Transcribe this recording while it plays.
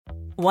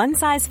One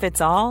size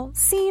fits all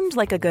seemed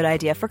like a good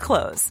idea for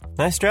clothes.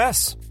 Nice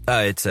dress.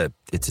 It's a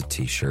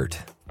t-shirt.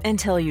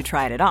 Until you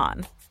tried it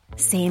on.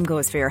 Same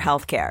goes for your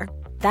healthcare.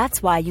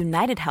 That's why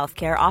United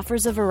Healthcare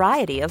offers a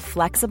variety of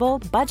flexible,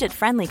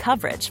 budget-friendly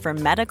coverage for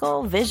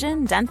medical,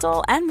 vision,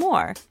 dental, and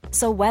more.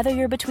 So whether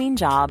you're between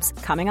jobs,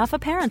 coming off a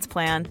parent's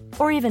plan,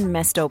 or even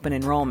missed open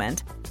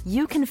enrollment,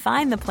 you can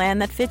find the plan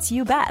that fits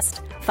you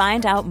best.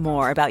 Find out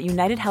more about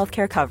United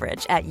Healthcare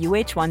coverage at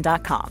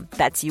uh1.com.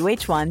 That's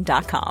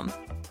uh1.com.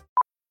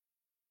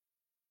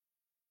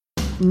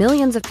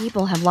 Millions of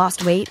people have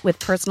lost weight with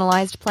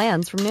personalized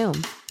plans from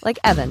Noom. Like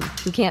Evan,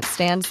 who can't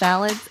stand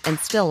salads and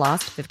still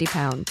lost 50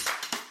 pounds.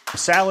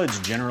 Salads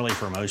generally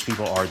for most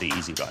people are the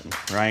easy button,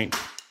 right?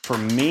 For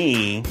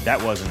me,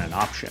 that wasn't an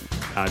option.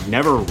 I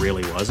never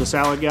really was a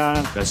salad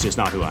guy. That's just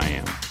not who I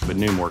am. But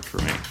Noom worked for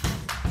me.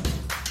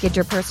 Get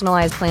your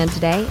personalized plan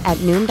today at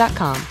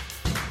Noom.com.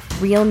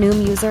 Real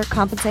Noom user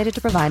compensated to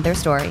provide their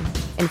story.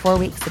 In 4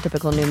 weeks, the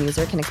typical Noom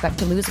user can expect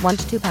to lose 1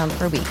 to 2 pounds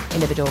per week.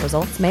 Individual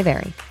results may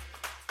vary.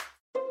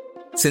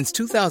 Since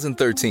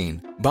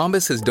 2013,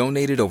 Bombas has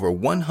donated over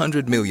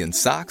 100 million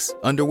socks,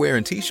 underwear,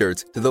 and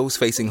T-shirts to those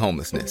facing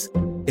homelessness.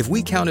 If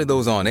we counted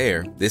those on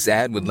air, this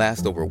ad would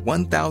last over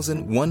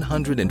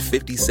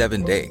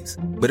 1,157 days.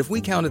 But if we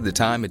counted the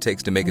time it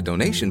takes to make a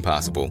donation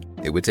possible,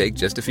 it would take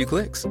just a few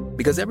clicks.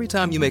 Because every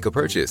time you make a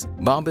purchase,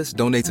 Bombas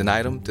donates an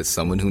item to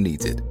someone who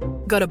needs it.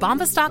 Go to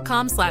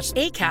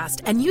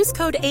bombas.com/ACAST and use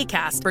code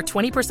ACAST for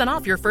 20%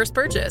 off your first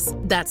purchase.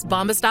 That's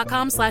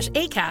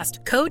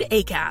bombas.com/ACAST, code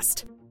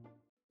ACAST.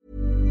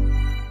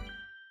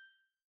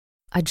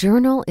 A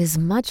journal is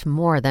much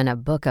more than a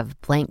book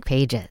of blank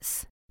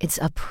pages. It's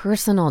a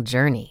personal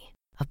journey,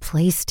 a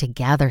place to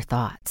gather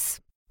thoughts,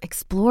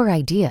 explore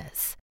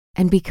ideas,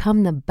 and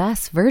become the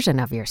best version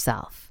of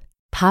yourself.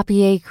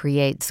 Papier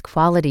creates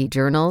quality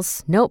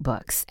journals,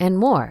 notebooks, and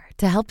more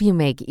to help you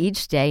make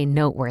each day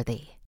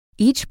noteworthy.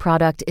 Each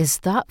product is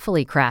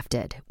thoughtfully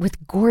crafted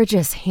with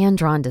gorgeous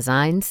hand-drawn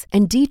designs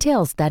and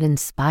details that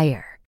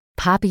inspire.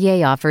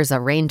 Papier offers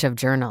a range of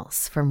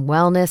journals from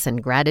wellness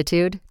and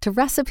gratitude to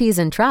recipes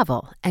and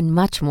travel and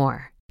much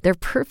more. Their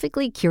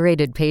perfectly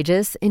curated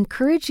pages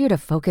encourage you to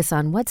focus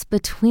on what's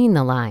between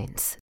the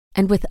lines.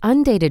 And with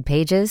undated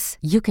pages,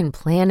 you can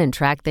plan and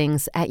track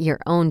things at your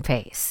own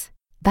pace.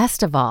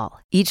 Best of all,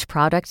 each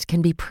product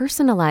can be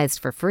personalized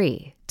for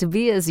free to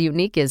be as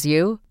unique as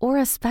you or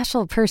a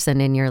special person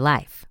in your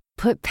life.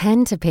 Put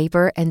pen to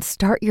paper and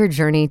start your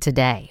journey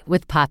today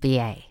with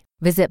Papier.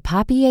 Visit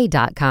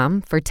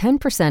papier.com for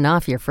 10%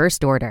 off your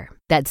first order.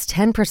 That's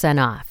 10%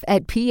 off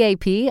at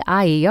papier.com.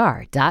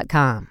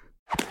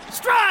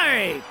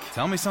 Strike!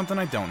 Tell me something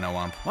I don't know,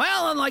 Ump.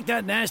 Well, unlike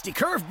that nasty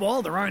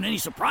curveball, there aren't any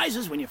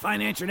surprises when you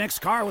finance your next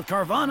car with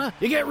Carvana.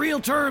 You get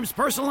real terms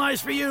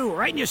personalized for you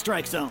right in your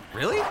strike zone.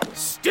 Really?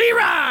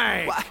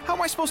 Strike! How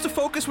am I supposed to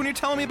focus when you're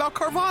telling me about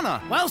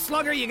Carvana? Well,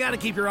 Slugger, you gotta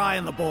keep your eye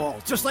on the ball.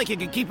 Just like you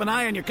can keep an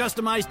eye on your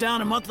customized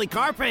down and monthly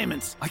car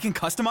payments. I can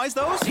customize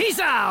those? He's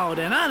out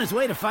and on his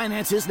way to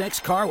finance his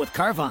next car with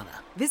Carvana.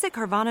 Visit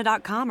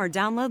Carvana.com or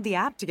download the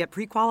app to get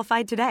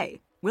pre-qualified today.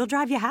 We'll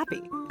drive you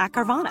happy at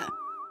Carvana.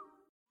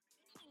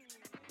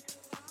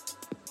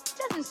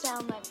 Doesn't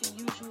sound like the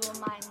usual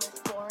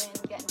mindless, boring,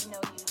 getting to know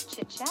you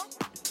chit-chat.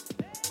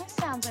 That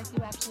sounds like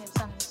you actually have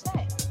something to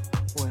say.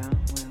 Well,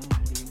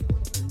 indeed.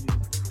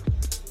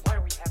 Why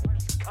are we having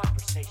these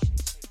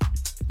conversations?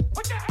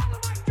 What the hell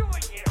am I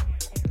doing here?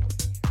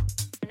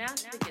 Now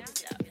the good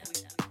stuff.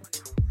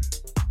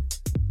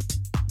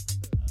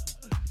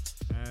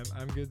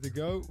 I'm good to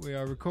go. We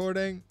are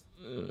recording.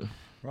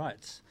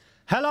 Right.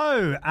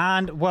 Hello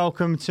and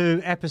welcome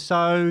to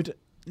episode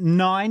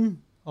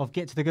 9 of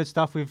Get to the Good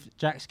Stuff with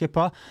Jack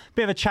Skipper.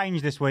 Bit of a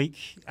change this week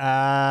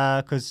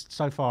because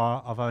so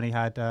far I've only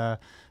had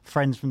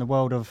friends from the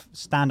world of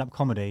stand-up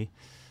comedy.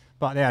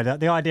 But yeah,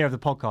 the idea of the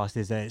podcast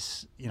is that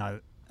it's,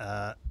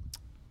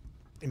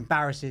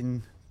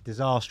 embarrassing,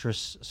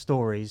 disastrous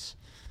stories.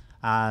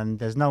 And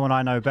there's no one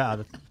I know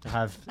better to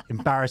have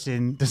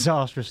embarrassing,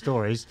 disastrous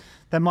stories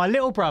than my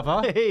little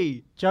brother,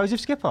 Hey, Joseph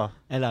Skipper.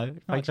 hello.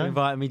 Thanks Joe. for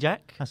inviting me,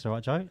 Jack. That's all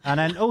right, Joe. And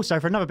then also,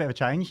 for another bit of a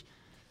change,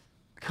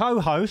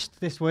 co-host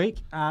this week,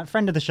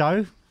 friend of the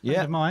show, friend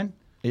of mine,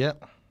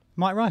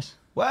 Mike Rice.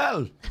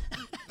 Well,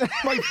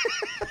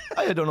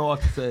 I don't know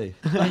what to say.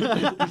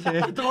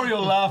 Vittorio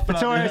laughing.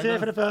 Victoria's here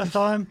for the first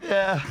time.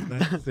 Yeah.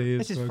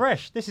 This is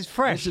fresh. This is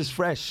fresh. This is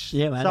fresh.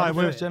 Yeah, man. So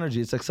Fresh energy.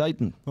 It's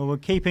exciting. Well, we're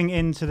keeping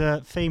into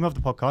the theme of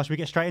the podcast. Should we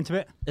get straight into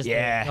it? Let's do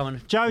it. Come on.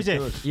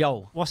 Joseph,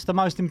 Yo. what's the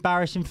most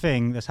embarrassing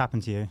thing that's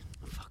happened to you?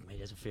 Fuck me,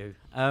 there's a few.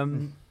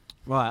 Right,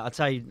 I'd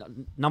say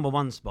number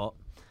one spot.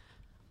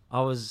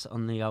 I was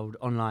on the old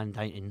online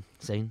dating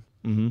scene.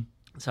 Mm-hmm.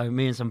 So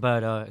me and some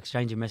bird are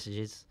exchanging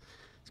messages.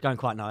 It's going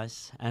quite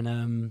nice.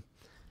 And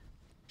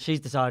she's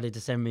decided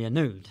to send me a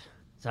nude.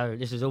 So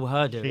this was all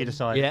her doing. She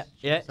decided.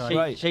 Yeah.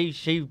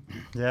 She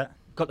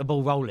got the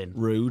ball rolling.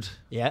 Rude.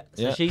 Yeah.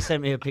 So she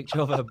sent me a picture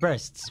of her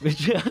breasts,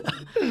 which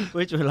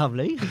which were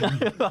lovely.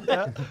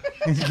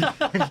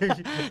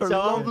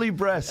 Lovely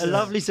breasts. A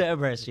lovely set of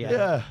breasts, yeah.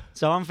 Yeah.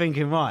 So I'm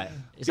thinking, right.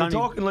 You're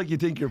talking like you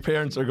think your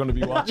parents are going to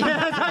be watching.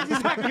 Yeah, that's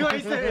exactly what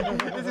he's doing.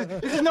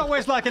 This is not what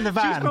it's like in the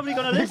van. She's probably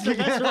going to listen,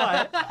 that's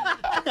right.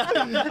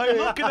 I'm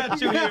looking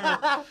at you here.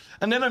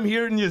 And then I'm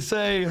hearing you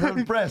say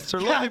her breasts, her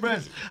lovely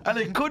breasts. And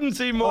it couldn't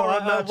seem more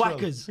unnatural.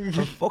 Whackers.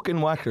 Her fucking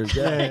whackers,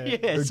 yeah.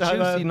 Her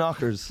juicy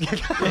knockers.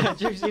 Yeah,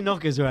 juicy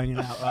knockers were hanging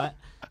out, right?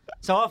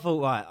 So I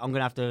thought, right, I'm going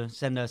to have to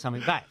send her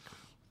something back.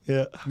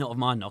 Yeah. Not of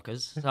my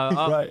knockers. So I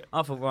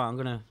thought, right, I'm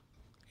going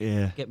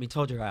to get me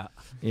Todger out.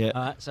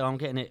 Yeah. So I'm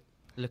getting it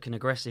looking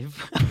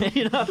aggressive.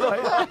 You know?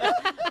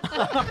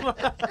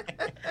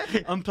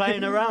 I'm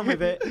playing around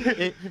with it.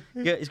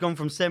 It's gone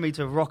from semi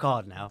to rock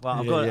hard now. Right,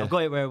 I've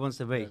got it where it wants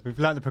to be. We've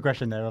learned the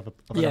progression there of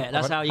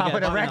that's how you get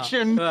an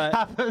erection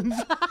happens.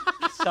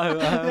 So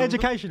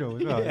educational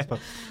as well. Yeah.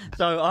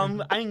 So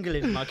I'm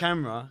angling my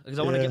camera because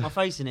I want to get my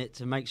face in it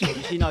to make sure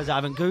that she knows I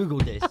haven't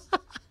Googled this.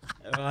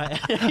 Right.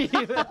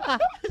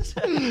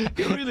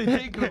 You're really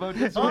thinking about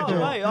this. Oh,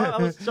 right. I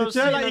was Do you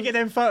know, like you get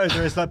them photos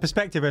where it's like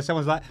perspective where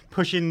someone's like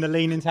pushing the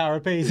Leaning Tower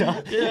of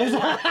Pisa.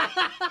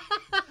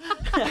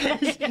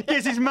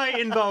 Gets his mate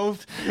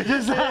involved.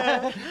 Just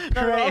I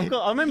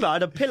remember I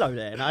had a pillow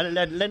there and I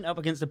had leant up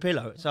against the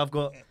pillow.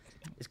 So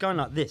it's going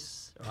like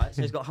this, right?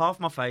 So it's got half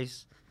my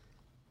face,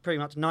 pretty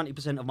much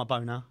 90% of my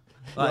boner.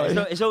 Right?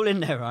 It's all in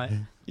there, right?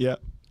 Yeah.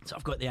 So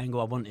I've got the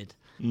angle I wanted.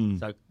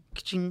 So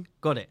ka-ching,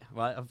 got it,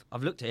 right?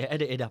 I've looked at it,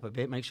 edited up a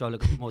bit, make sure I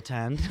look a bit more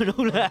tanned and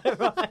all that,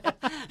 right?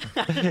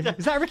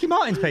 Is that Ricky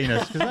Martin's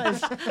penis? That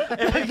is...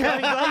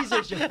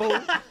 Glazers, you fool.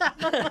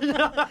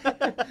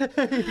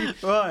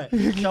 Right,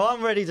 so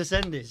I'm ready to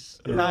send this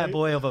bad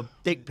boy of a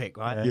dick pic,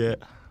 right? Yeah.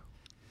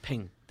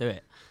 Ping, do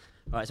it.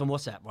 Right, it's on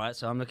WhatsApp, right?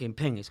 So I'm looking,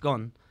 ping, it's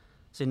gone.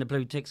 Seeing the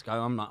blue ticks go,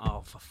 I'm like,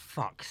 oh, for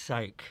fuck's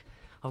sake.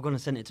 I've gone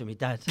and sent it to my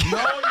dad. No, you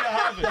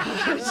haven't.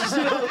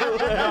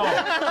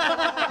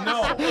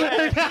 No. All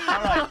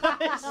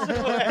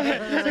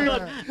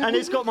right. And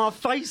it's got my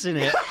face in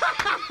it.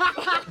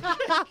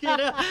 You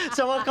know?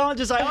 So I can't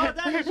just say, oh,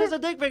 Dad, it's just a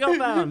dick pic I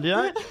found, you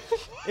know?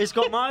 It's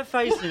got my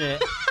face in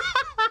it.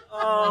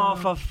 Oh,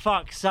 for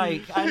fuck's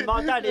sake. And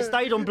my dad, it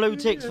stayed on blue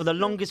ticks for the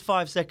longest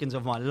 5 seconds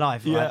of my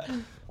life, right? Yeah.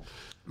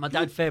 My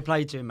dad, fair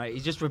play to him, mate. He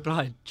just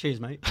replied, cheers,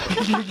 mate.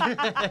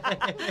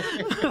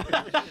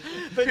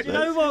 But you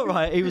know what,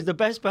 right? He was the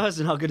best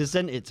person I could have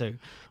sent it to.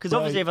 Because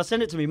obviously if I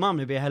sent it to my mum,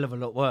 it'd be a hell of a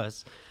lot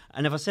worse.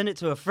 And if I sent it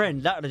to a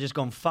friend, that would have just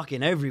gone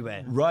fucking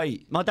everywhere.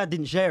 Right. My dad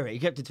didn't share it. He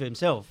kept it to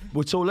himself.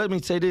 But so let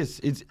me say this.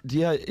 It's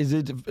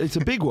a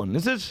big one,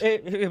 is it?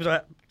 It was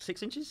like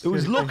 6 inches. It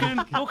was looking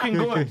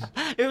good.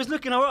 It was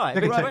looking all right.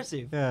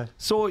 Impressive. Yeah.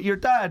 So your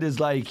dad is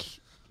like...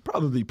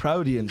 probably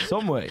proud of you in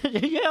some way.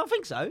 Yeah, I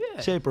think so,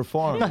 yeah. Shape or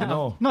form, you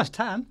know. Nice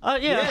tan.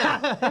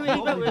 Yeah.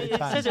 He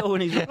says it all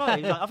in his reply.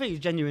 He's like, I think he's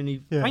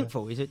genuinely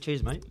thankful. He said,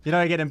 cheers, mate. You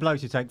know, you get them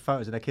blokes who take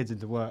photos of their kids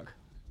into work.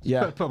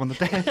 Yeah. Put them on the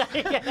desk.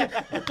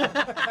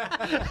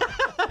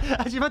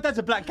 Actually, my dad's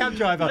a black cab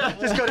driver.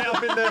 Just got it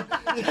up in the...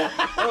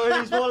 in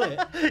his wallet.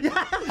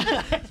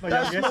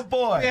 That's my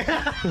boy.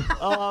 Yeah.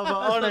 Oh, but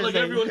honestly, like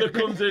everyone that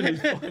comes in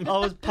is fine. I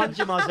was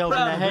punching myself in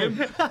the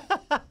head.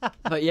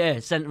 But yeah,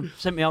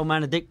 sent me old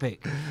man a dick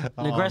pic.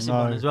 An aggressive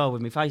one as well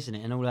with me facing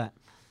it and all that.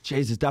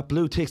 Jesus, the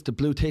blue ticks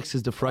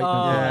is the frightening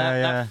one.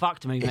 That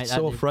fucked me, mate. It's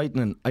so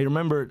frightening. I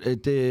remember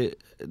the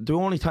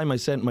only time I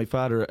sent my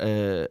father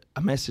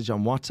a message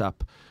on WhatsApp,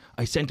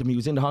 I sent him, he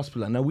was in the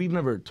hospital, and now we've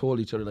never told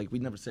each other, like,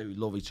 we'd never say we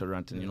love each other or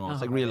anything, you know, it's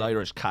like real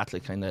Irish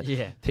Catholic kind of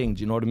thing, do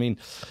you know what I mean?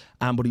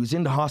 But he was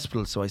in the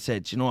hospital, so I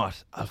said, you know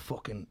what, I'll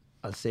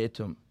say it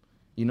to him,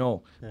 you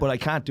know, but I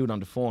can't do it on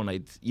the phone,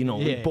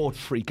 we'd both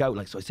freak out,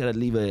 like, so I said I'd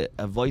leave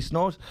a voice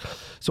note.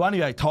 So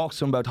anyway, I talked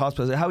to him about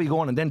hospital, I said, how are you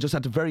going? And then just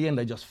at the very end,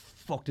 I just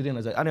fucked it in. I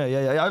was like, anyway,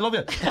 yeah, I love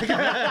you. At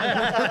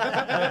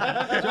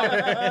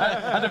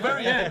the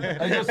very end,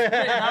 I just spit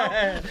out.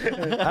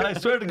 And I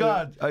swear to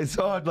God, I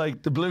saw it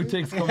like the blue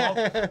ticks come up,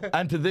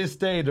 and to this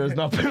day, there's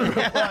not been a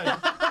reply.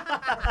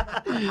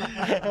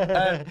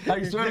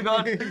 I swear to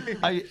God,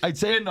 I'd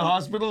say in the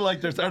hospital,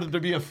 like there started to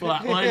be a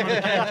flat line.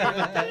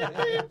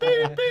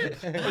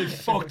 I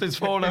fucked his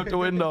phone out the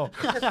window.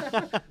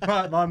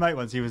 My mate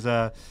once, he was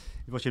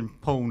watching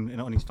porn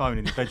on his phone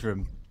in his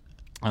bedroom.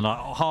 And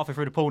like halfway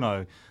through the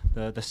porno,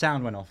 the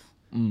sound went off.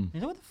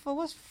 He's like,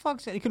 what the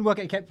fuck's it? He couldn't work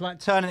it. He kept like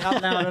turning it up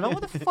and down. And like,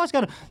 what the fuck's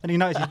going on? And he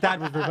noticed his dad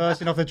was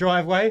reversing off the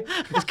driveway.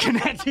 It's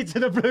connected to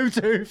the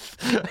Bluetooth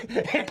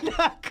in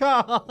that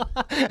car.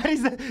 And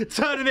he's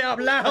turning it up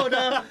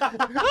louder.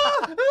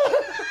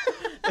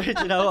 Do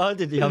you know what I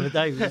did the other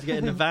day? We was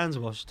getting the vans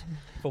washed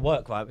for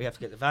work, right? We have to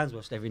get the vans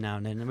washed every now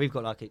and then. And we've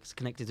got like it's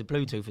connected to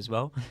Bluetooth as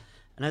well.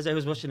 And as I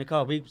was washing the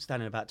car, we were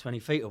standing about 20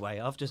 feet away.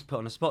 I've just put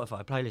on a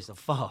Spotify playlist of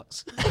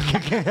farts.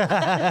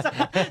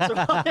 So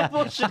while I'm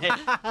washing it,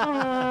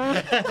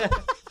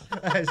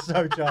 It's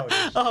so childish.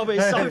 Oh, but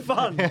it's so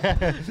fun.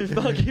 It's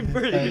fucking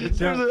brilliant.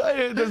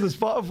 There's a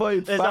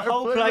Spotify. There's a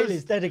whole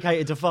playlist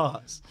dedicated to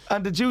farts.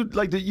 And did you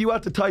you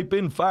had to type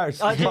in farts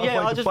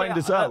to find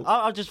this out?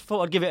 I just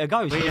thought I'd give it a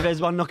go. See if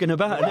there's one knocking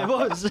about, and there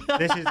was.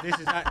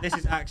 This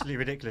is actually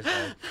ridiculous.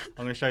 Though.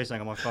 I'm going to show you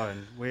something on my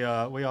phone. We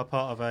are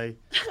part of a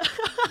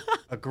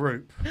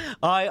group.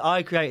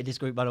 I created this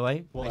group, by the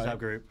way. What is that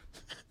group?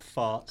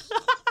 Farts.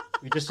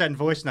 We just send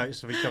voice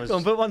notes of each other's. Go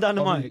on, put one down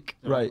the mic.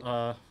 Right.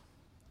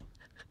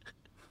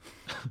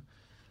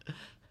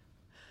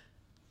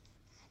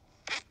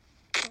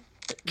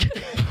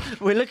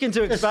 We're looking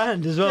to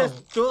expand as well.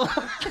 So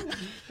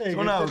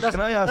now,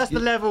 can I ask That's the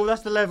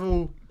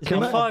level. It's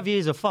been 5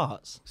 years of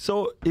farts.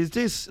 So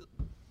these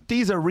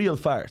are real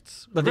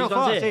farts? But these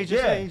ones here.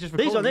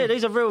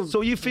 These are real.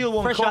 So you feel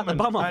one fresh out the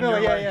bum.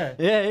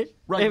 Yeah.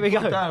 Right, here we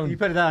go. You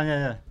put it down,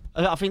 yeah.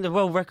 I think the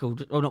world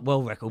record, or not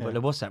world record, but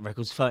the WhatsApp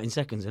record's 13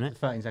 seconds, isn't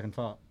it? 13-second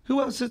fart. Who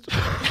else is...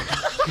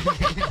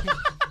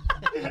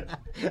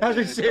 That's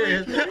been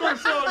serious. You're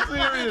so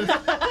serious.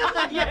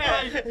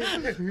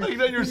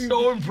 Like you're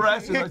so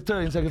impressive. Like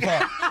 13-second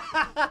fart.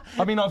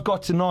 I mean, I've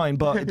got to 9,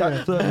 but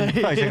that's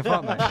 13-second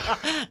fart, mate.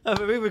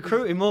 We're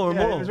recruiting more and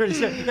more. It was really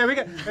sick. Yeah,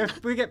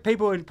 we get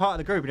people in part of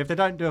the group, and if they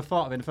don't do a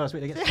fart within the first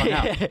week, they get spun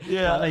out.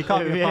 Yeah. They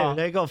can't be a part.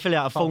 They've got to fill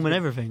out a form and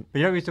everything. But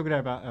you know, we were talking there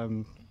about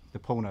the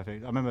porno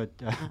thing. I remember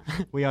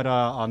we had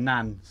our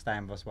nan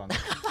staying with us once.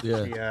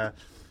 Yeah.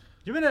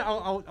 Do you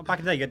remember back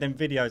in the day, you had them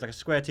videos, like a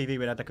square TV,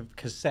 where it had like a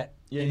cassette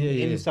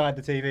inside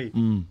the TV.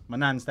 My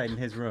nan stayed in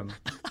his room.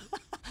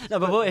 No,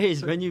 but what it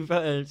is, when you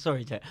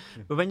sorry, Jet,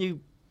 but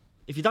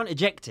if you don't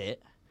eject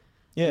it,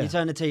 you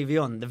turn the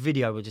TV on, the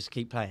video will just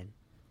keep playing.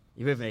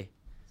 You with me?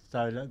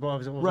 So what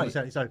was I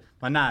saying? So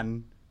my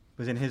nan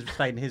was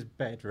stayed in his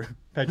bedroom,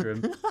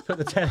 put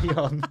the telly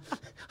on,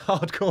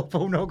 hardcore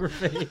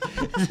pornography.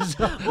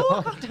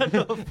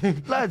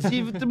 Lads,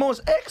 you've the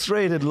most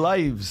X-rated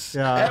lives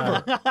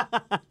ever.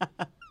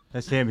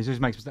 That's him. It just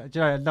makes. Do you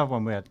know another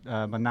one we had?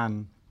 My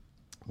nan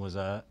was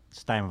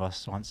staying with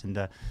us once, and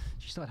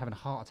she started having a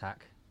heart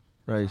attack.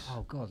 Right.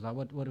 Oh God! Like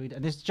what do we do?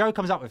 And this Joe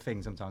comes up with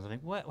things sometimes. I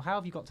think, how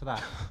have you got to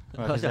that?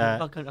 I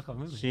can't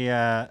remember.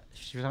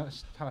 She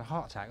was having a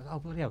heart attack. Oh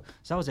bloody hell!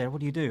 So I was there. What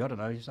do you do? I don't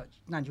know. She's like,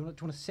 Nan, do you want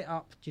to sit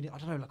up? Do you need, I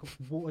don't know, like a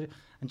water.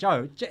 And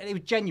Joe, it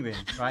was genuine,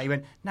 right? He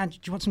went, Nan, do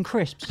you want some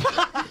crisps?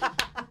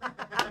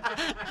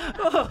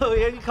 Oh,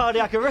 you had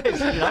cardiac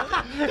arrest, you know?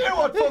 You know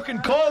what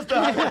fucking caused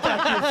that heart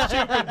attack, you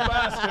stupid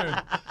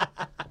bastard?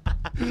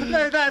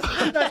 No,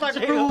 that's like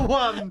rule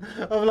one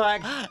of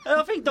like.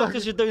 I think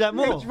doctors should do that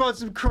more. Do you want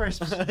some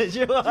crisps? Do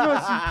you want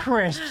some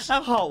crisps?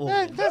 Have heart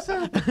warming. That's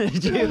a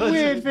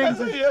weird thing.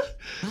 You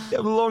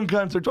have lung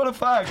cancer. Do you want a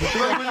fag?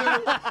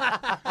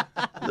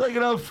 Like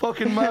an old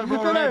fucking man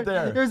right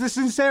there. It was the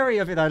sincerity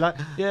of it though. Like,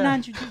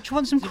 Nan, do you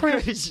want some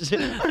crisps?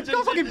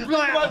 Don't fucking No,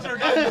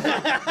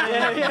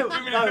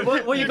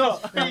 what you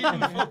got?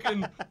 Feeding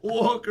fucking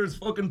walkers,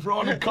 fucking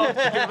prawn and cock to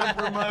get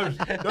in her mouth.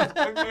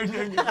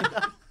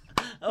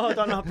 Oh, I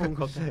don't know prawn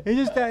cock. He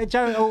just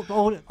Joe,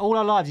 all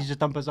our lives, he's just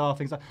done bizarre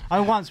things.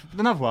 And once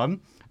another one,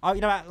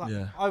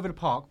 over the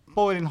park,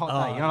 boiling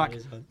hot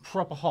day,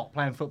 proper hot,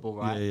 playing football,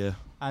 right? Yeah.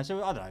 And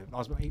so I don't know, I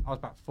was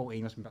about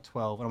 14, I was about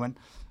 12, and I went.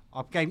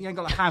 You ain't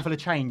got like a handful of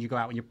change you go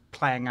out when you're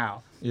playing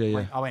out.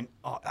 I went,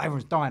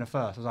 everyone's dying at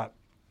first. I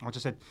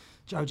just said,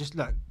 Joe, just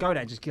look, go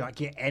there and just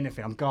get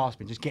anything. I'm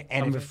gasping, just get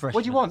anything.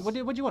 What do you want? What do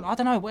you want? I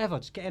don't know, whatever,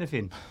 just get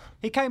anything.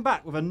 He came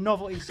back with a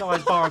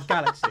novelty-sized bar of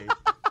Galaxy.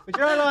 Which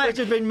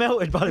had been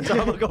melted by the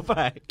time I got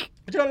back.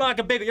 But you're like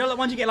the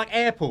ones you get like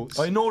airports.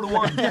 I know the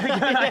ones.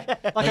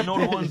 I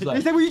know the ones.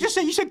 He said, well, you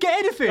said get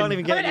anything. Can't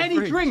even get any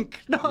drink.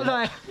 Not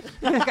like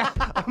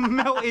a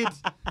melted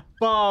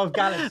bar of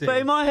Galaxy. But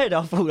in my head,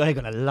 I thought they're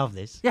going to love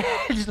this. Yeah,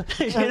 just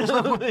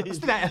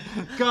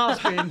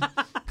gasping.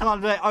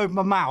 Can't open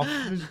my mouth.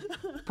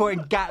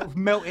 Putting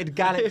melted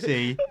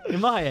Galaxy.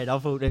 In my head, I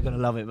thought they're going to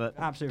love it, but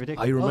absolutely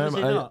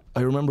ridiculous.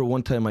 I remember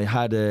one time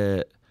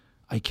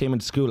I came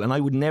into school and I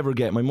would never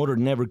my mother would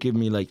never give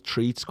me like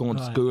treats going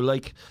to school,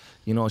 like,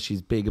 you know,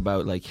 she's big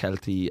about like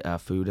healthy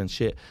food and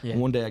shit. And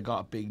one day I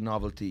got a big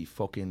novelty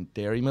fucking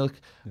dairy milk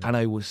and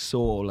I was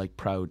so like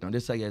proud. Now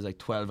this guy is like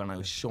 12 and I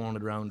was showing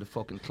it around the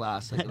fucking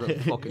class like a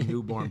little fucking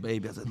newborn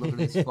baby. I was like, look at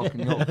this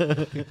fucking milk.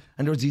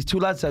 And there was these two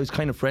lads I was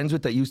kind of friends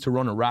with that used to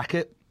run a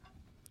racket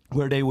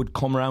where they would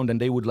come around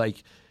and they would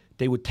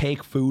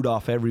take food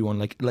off everyone,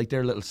 like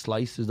their little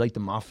slices, like the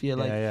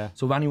mafia.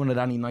 So if anyone had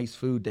any nice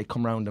food, they'd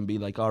come around and be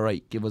like, all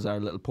right, give us our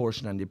little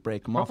portion, and they'd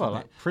break them off.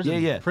 Like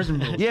prison. Prison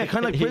rules. Yeah,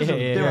 kind of like prison.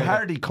 They were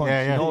hardy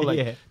cunts, you know,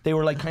 like they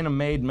were like kind of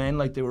made men,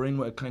 like they were in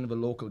with kind of a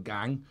local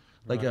gang.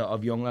 like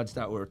of young lads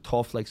that were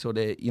tough, like so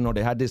they, you know,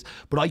 they had this.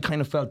 But I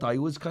kind of felt I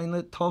was kind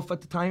of tough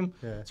at the time,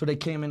 so they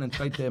came in and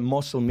tried to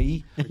muscle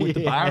me with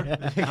the bar,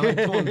 and I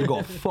told them to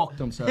go fuck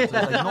themselves.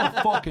 I was like, no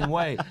fucking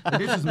way,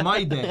 this is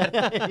my day.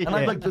 And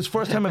I'm like, this is the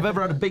first time I've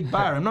ever had a big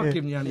bar. I'm not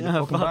giving you any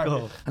fucking bar.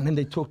 Off. And then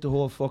they took the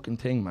whole fucking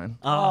thing, man.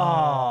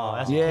 Oh,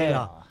 that's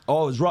killer.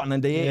 Oh, it was rotten,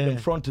 and they ate it in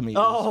front of me.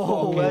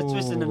 Oh, they're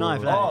twisting the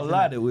knife. Oh,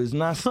 lad, it was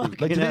nasty.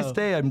 Like to this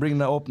day, I'm bringing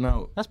that up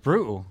now. That's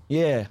brutal.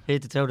 Yeah. Here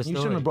to tell the story.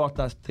 You shouldn't have brought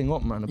that thing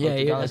up, man.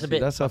 Yeah, That's that's a bit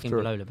that's fucking after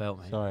below the belt,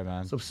 mate. Sorry,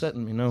 man. It's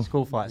upsetting me, no.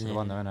 School fights are the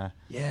one, though, innit?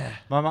 Yeah.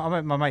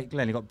 My mate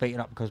Glenn, he got beaten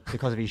up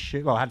because of his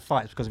shoes. Well, had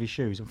fights because of his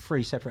shoes on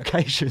 3 separate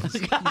occasions.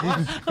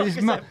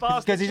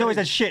 Because he's always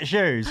had shit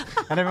shoes,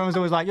 and everyone was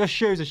always like, "Your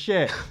shoes are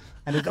shit."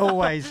 And it's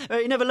always...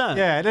 He never learned.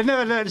 Yeah, they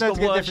never learned. He's got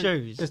worse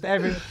shoes. Just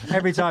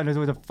every time there's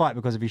always a fight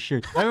because of his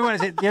shoes. Everyone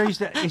is, you know, used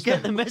to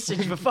get the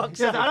message for fuck's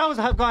sake. I was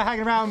a guy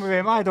hanging around with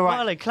him. I had all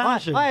right.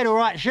 I had all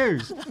right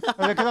shoes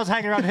because I was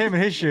hanging around him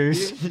and his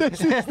shoes.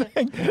 This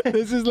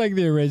is like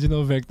the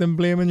original victim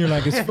blaming. You're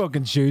like, it's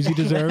fucking shoes. He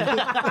deserved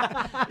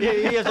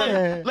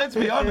it. Let's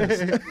be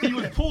honest. He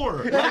was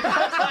poor.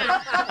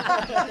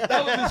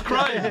 That was his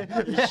crime.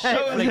 That was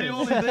the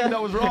only thing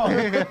that was wrong.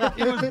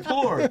 He was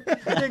poor.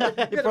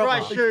 Get the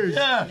right shoes.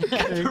 Yeah,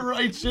 get the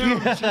right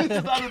shoes.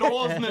 It's not an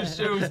holes in his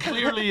shoes.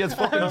 Clearly, it's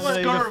fucking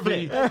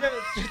scurvy.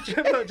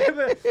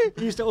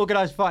 He used to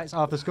organise fights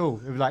after school.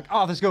 It was like,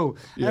 after school.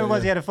 Everyone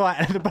once he had a fight,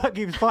 and the bloke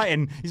he was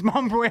fighting, his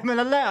mum brought him in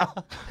a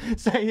letter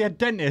saying he had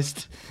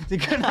dentist. So he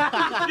couldn't have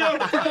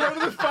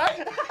the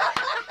fight.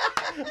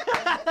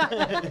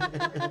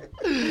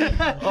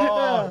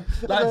 Oh,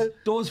 lads,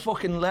 those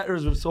fucking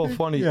letters were so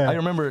funny. Yeah. I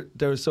remember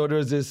there was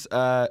this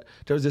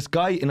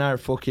guy in our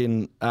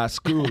fucking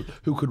school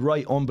who could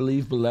write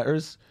unbelievable letters.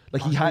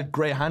 Like he had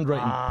great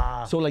handwriting.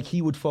 So like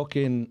he would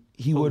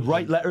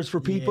write letters for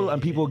people,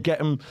 and people would get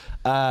him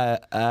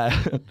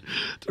to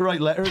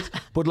write letters.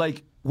 But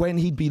like when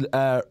he'd be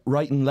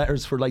writing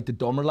letters for like the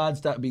dumber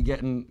lads that'd be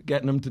getting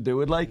him to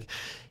do it, like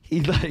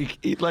he'd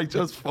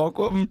just fuck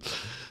with them.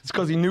 It's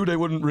because he knew they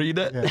wouldn't read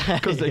it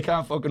because they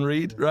can't fucking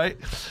read, right?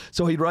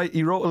 So he wrote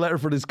a letter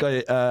for this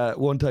guy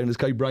one time, this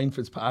guy Brian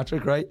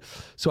Fitzpatrick, right?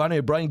 So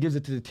anyway, Brian gives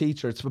it to the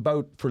teacher. It's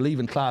for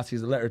leaving class. He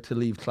has a letter to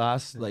leave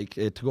class, like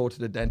to go to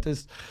the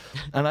dentist.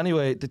 And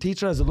anyway, the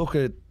teacher has a look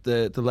at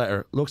the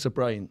letter, looks at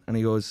Brian, and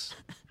he goes,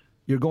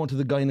 "You're going to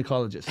the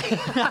gynecologist."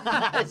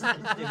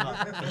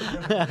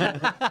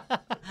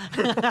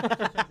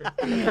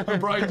 And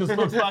Brian just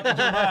looks back at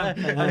your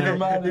man, and your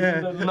man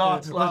is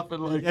not laughing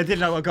like. I didn't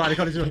know what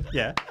gynecologist was.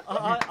 Yeah.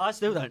 I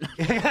still don't know.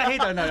 He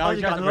don't know. I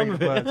was just bringing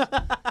words.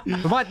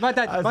 But my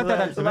dad.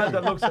 The man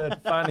that looks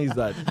at fannies,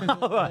 Dad.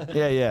 Oh, right.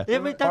 Yeah.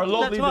 Our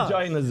lovely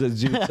vaginas,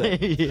 as you'd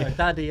say.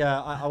 Daddy,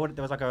 there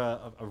was like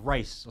a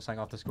race or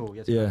something after school.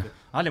 Yeah.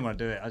 I didn't want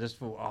to do it. I just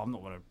thought, I'm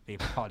not going to be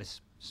part of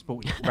this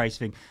sporty race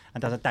thing.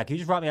 And Dad said, "Dad, can you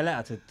just write me a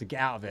letter to get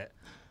out of it?"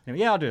 And he went,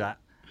 "Yeah, I'll do that."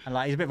 And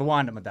like he's a bit of a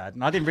wind up, my dad.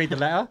 And I didn't read the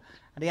letter.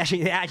 And he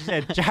actually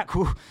said, Jack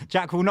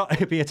will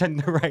not be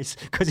attending the race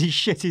because he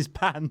shit his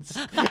pants.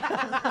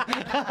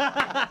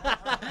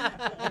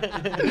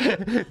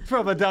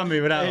 Proper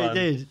dummy with that one.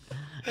 He did.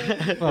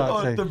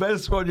 The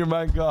best one your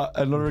man got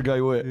another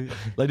guy with.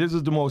 Like this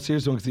was the most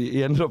serious one because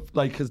he ended up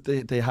like because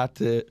they had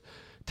to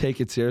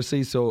take it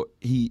seriously. So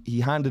he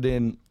handed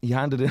in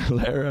a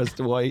letter as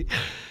to why he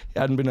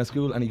hadn't been at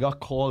school, and he got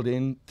called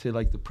in to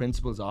like the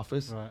principal's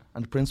office, right.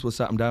 And the principal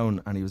sat him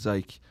down, and he was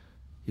like,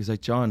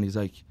 "John,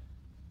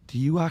 do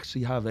you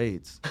actually have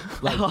AIDS?"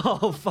 Like,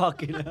 oh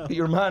fucking hell!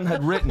 Your man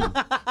had written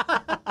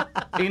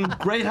in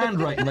great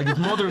handwriting, like his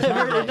mother's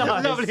handwriting.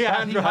 Nice. Lovely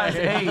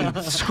handwriting.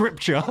 AIDS.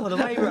 Scripture. Oh, the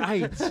way you're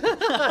AIDS.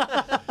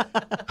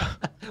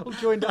 All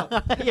joined up.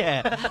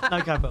 Yeah, no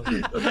capo.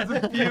 That's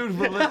a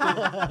beautiful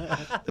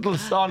little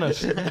sonnet.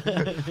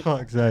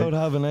 Fuck's sake. Don't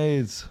have an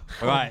AIDS.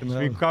 All right, so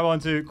we go on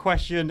to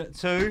question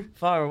 2.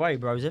 Fire away,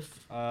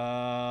 Broseph.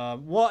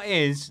 What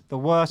is the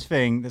worst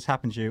thing that's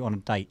happened to you on a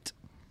date?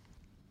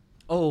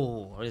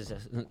 Oh, what is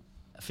this?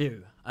 A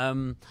few.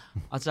 I'd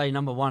say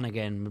number 1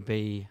 again would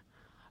be.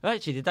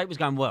 Actually, the date was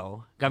going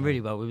really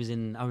well. We was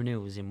in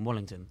O'Neill's in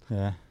Wallington.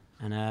 Yeah.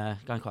 And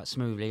going quite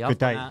smoothly. Good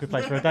date. Good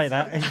place for a date,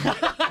 that.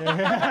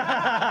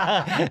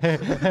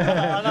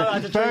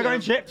 Burger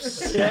and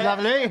chips. Yeah.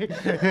 Lovely.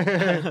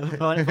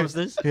 Fine,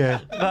 Foster's.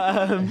 Yeah.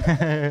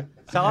 But,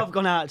 so I've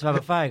gone out to have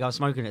a fag. I was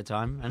smoking at the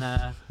time. And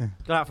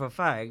got out for a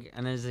fag.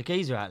 And there's a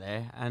geezer out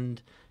there.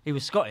 And he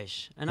was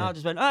Scottish. And I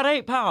just went, "All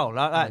right, pal."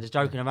 Like that, just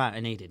joking about.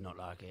 And he did not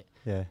like it.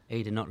 Yeah.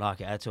 He did not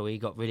like it at all. He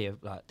got really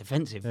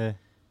defensive. Yeah.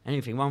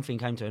 One thing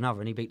came to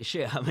another, and he beat the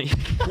shit out of me.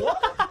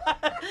 What?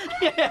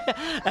 Yeah.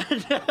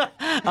 And,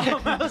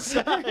 I'm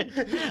outside.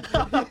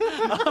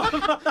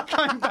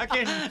 Coming back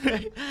in.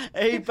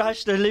 He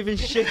bashed the living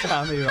shit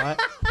out of me, right?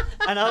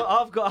 And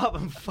I've got up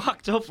and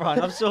fucked off, right?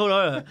 I saw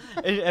her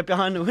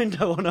behind the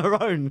window on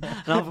her own.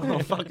 And I thought, "Oh,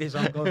 fuck this,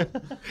 I'm gone."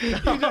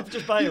 I've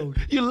just bailed.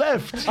 You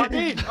left? I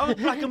did. I was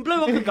black and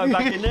blue. I could go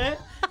back in there.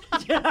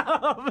 Do you know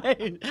what I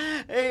mean?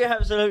 He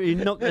absolutely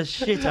knocked the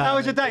shit out. How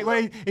was your date?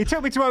 Well, he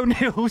took me to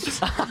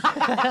O'Neill's.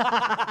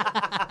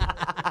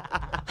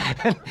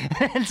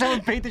 and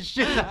someone beat the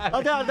shit out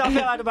of I think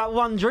I had about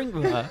one drink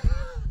with her.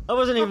 I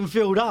wasn't even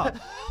filled up.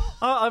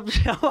 I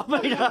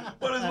mean,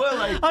 But as well,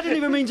 like, I didn't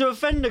even mean to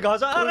offend the guy. I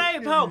was like, oh, hey,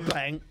 pal,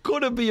 bang.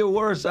 could it be a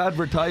worse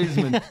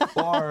advertisement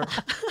for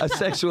a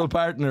sexual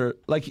partner?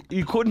 Like,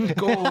 you couldn't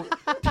go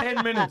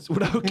 10 minutes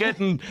without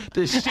getting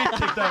the shit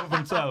kicked out of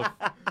himself.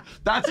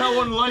 That's how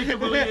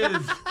unlikable he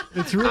is.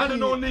 It's really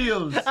Adam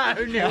O'Neill's.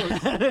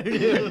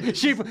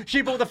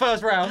 She bought the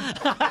first round.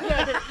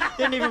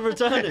 Didn't even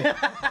return it.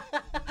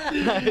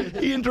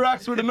 He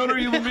interacts with another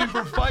human being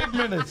for 5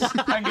 minutes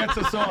and gets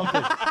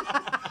assaulted.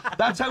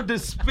 That's how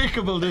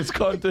despicable this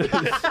cunt is.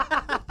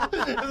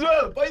 As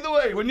well, by the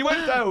way, when you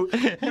went out,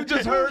 you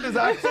just heard his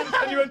accent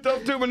and you went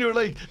up to him and you were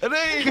like,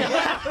 hey!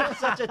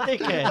 Such a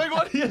dickhead. Like,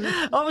 what are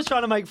you... I was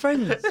trying to make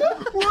friends.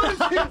 What is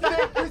he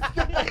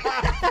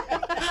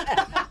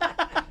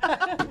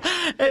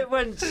It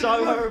went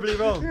so horribly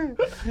wrong. Do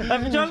you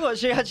know what?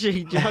 Do you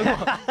know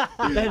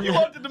what? You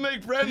wanted to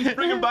make friends,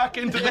 bring him back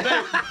into the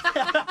date.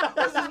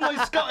 This is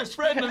my Scottish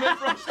friend, and then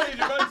from stage,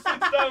 your man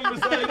sits down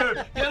beside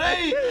her.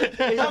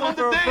 Hey, I'm on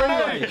the date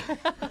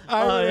now.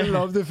 I really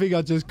loved if he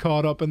got just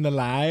caught up in the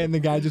lie and the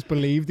guy just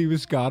believed he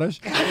was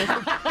Scottish. He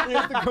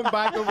has to come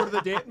back over to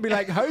the date and be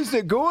like, how's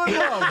it going,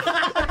 love?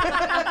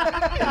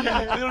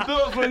 You're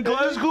not from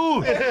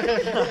Glasgow.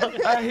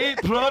 I hate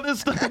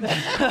Protestants.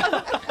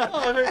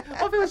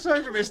 I feel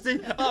so for Misty.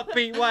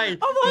 Upbeat way.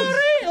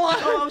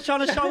 I was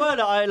trying to show her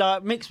that I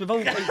like mix with all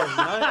people, you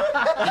know.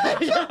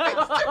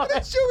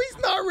 Show he's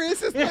not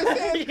racist.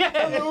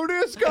 Hello to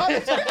a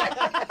Scottish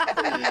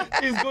guy.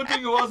 It's a good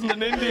thing it wasn't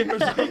an Indian or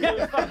something.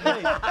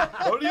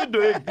 What are you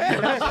doing?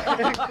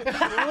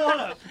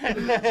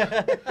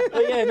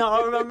 But yeah, no,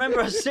 I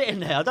remember her sitting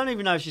there. I don't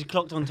even know if she's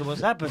clocked onto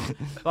what's happened.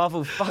 But I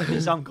thought, fuck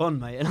this, I'm gone,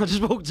 mate. And I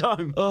just walked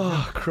home.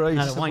 Oh, Christ.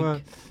 Had a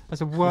wank.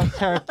 That's a worst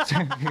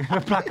territory. A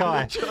black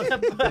eye.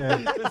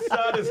 The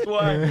saddest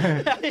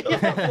one.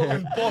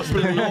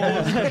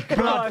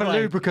 Blood for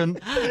lubricant.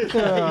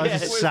 Oh,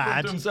 it's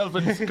sad. Himself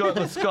in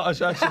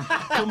Scottish accent.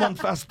 Come on,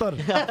 faster.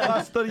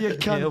 Faster you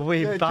can. You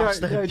wee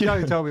bastard.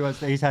 Joe told me once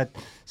that he's had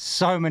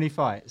so many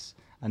fights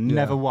and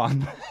never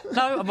won.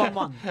 No, I won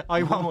one.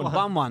 I won one.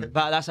 Won one,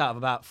 but that's out of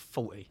about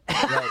 40.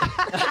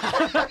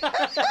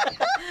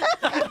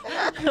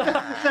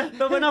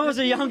 But when I was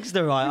a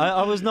youngster, right,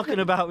 I was knocking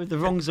about with the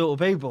wrong sort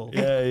of people.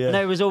 Yeah. And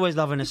they was always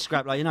loving a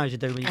scrap, like, you know, as you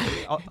do when you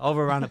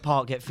over around the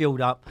park, get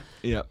filled up.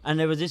 Yeah. And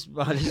there was this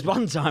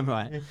one time,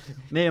 right,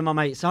 me and my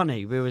mate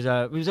Sonny, we was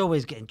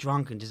always getting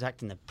drunk and just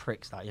acting the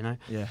pricks, like, you know.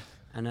 Yeah.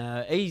 And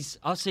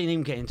I've seen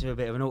him get into a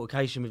bit of an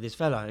altercation with this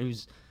fella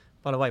who's,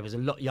 by the way, was a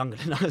lot younger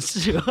than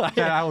us.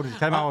 How old is he?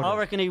 Tell me how old. I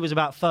reckon he was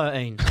about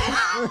 13.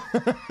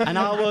 And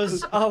I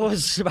was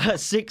about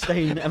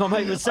 16, and my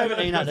mate was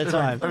 17 at the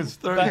time. I was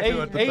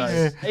 32 at the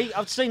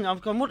time.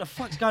 I've gone, what the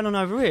fuck's going on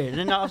over here? And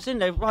then I've seen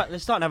they're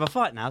starting to have a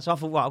fight now. So I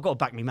thought, well, I've got to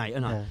back me mate,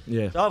 haven't I?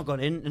 Yeah. So I've gone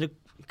in, and the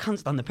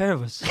cunt's done the pair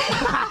of us. Beat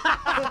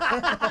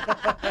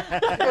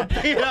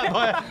up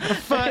by a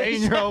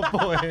 13-year-old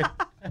boy.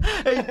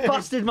 He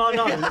busted my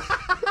nose.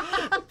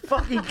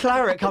 Fucking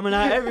claret coming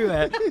out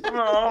everywhere.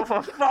 Oh,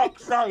 for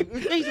fuck's sake.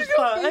 He's just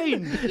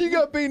 13. You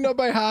got beaten up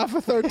by half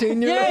a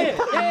 13-year-old?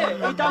 Yeah.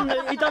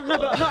 He done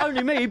but not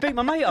only me, he beat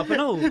my mate up and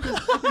all. These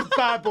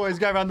bad boys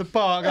go around the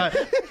park like,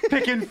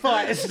 picking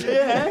fights.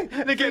 Yeah.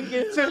 They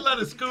get Still had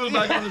a school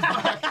bag on his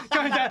back.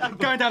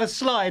 going down a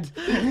slide.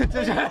 He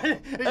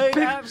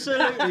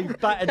absolutely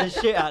battered the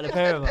shit out of the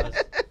pair of us.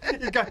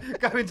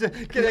 Going to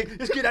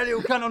let's get that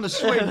little cunt on the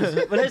swings.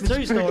 But there's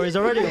two stories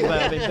already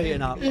about being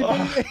beaten up. He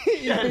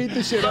beat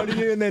the shit out of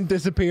you and then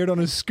disappeared on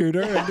his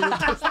scooter. Went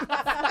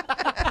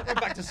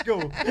back to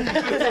school.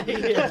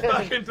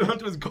 Back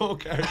onto his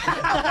go-kart.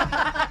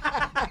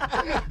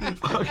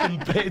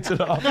 Fucking baits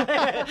it off.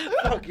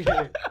 Fuck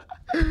you.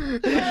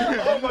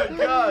 Oh my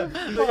God.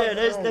 But yeah,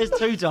 there's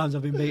 2 times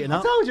I've been beaten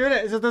up. I told you,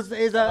 innit?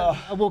 It's a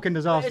walking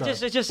disaster.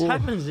 It just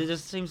happens. It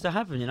just seems to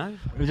happen, you know.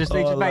 It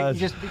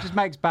just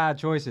makes bad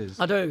choices.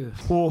 I do.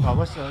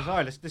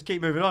 Sorry, let's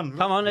keep moving on.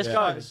 Come on, let's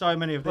go. So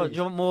many of these. Do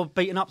you want more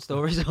beaten up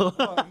stories? Well,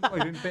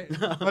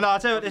 no, I'll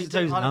tell you what this is,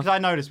 because I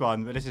know this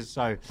one, but this is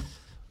so.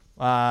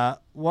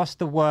 What's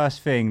the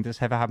worst thing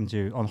that's ever happened to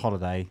you on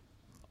holiday?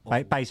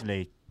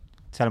 Basically,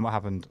 tell them what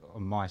happened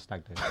on my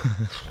stag do.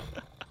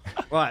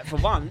 Right, for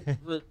one,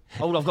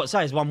 all I've got to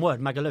say is one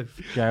word: Magaluf.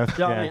 Yeah, Do you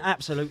know what I mean?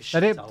 Absolute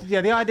shit.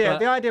 The idea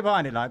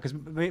behind it, like, because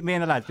me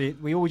and the lads,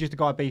 we always used to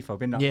go at Beefo,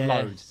 been like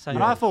loads.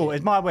 And I thought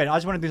it's my wedding. I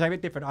just wanted to do something a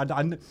bit different.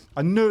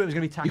 I knew it was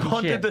going to be tacky shit. You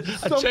wanted a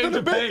change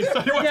of pace. So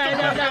you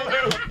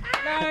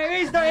No,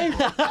 he's not in.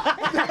 What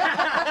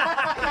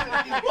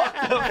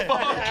the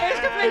fuck? It's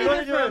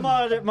completely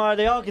different.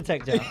 The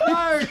architecture.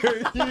 No,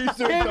 You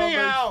so Hear dumb me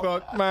as out.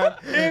 fuck, man.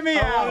 Hear me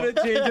I out. wanted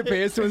to change the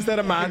pace, so instead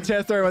of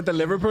Manchester, I went to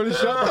Liverpool.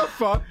 Shut the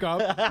fuck up.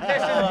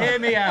 Listen, hear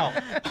me out.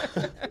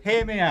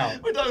 Hear me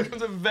out. We thought it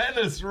was in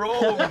Venice,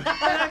 Rome.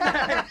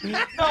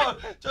 No,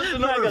 just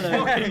another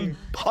fucking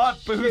pot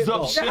booze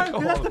up shit. No,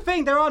 that's the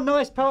thing. There are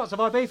nice parts of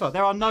Ibiza.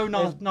 There are no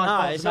nice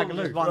parts it's of like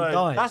Magaluf. one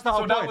guy. That's the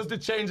whole So point. that was the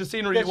change of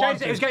scenery you It was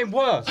wanted. getting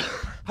worse.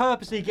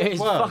 purposely getting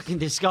It's worse. fucking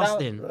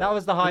disgusting. That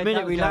was the high. The minute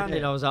that was we the landed,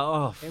 idea. I was like,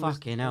 oh, It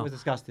fucking hell. It was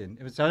disgusting.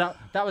 So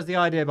that was the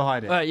idea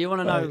behind it. Right, you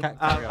want to know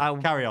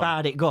carry on. how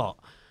bad it got?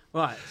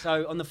 Right,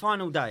 so on the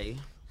final day,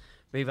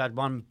 we've had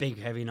one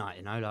big heavy night,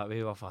 you know, like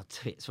we were off our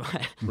tits,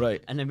 right?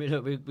 Right. And then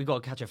we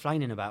got to catch a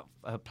plane in about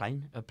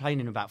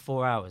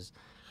 4 hours,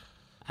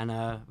 and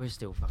we're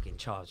still fucking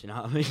charged, you know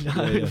what I mean?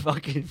 We're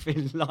fucking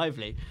feeling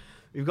lively.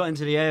 We've got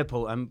into the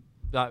airport, and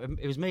like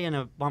it was me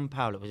and one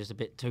pal that was just a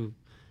bit too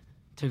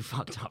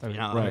fucked up, you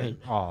know what I mean?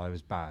 Oh, it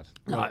was bad.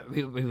 Like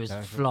we was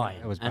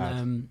flying. It was bad.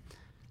 And,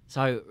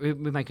 so we're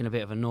making a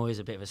bit of a noise,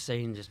 a bit of a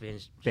scene, just being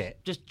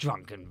just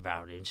drunk and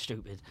rowdy and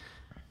stupid.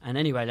 And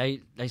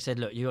anyway, they said,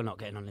 look, you're not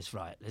getting on this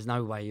flight. There's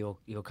no way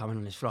you're coming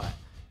on this flight.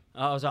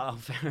 I was like, oh,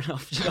 fair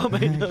enough. Do you know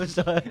what I mean?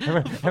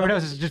 Everyone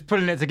else is just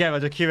pulling it together,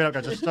 just queuing up,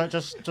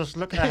 just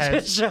look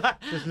ahead. just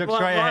look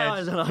straight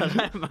ahead.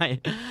 Like,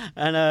 mate.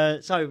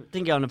 And so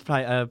didn't get on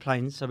the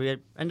plane. So we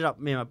ended up,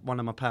 me and one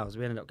of my pals,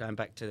 we ended up going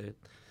back to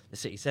the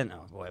city centre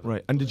or whatever.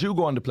 Right. And did you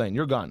go on the plane?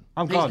 You're gone.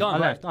 I'm gone. He's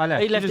gone. I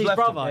left. He left his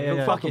brother.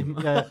 Yeah. Fuck him.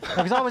 Yeah.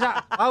 Because I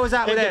was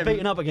out with them.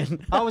 Beaten up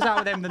again. I was out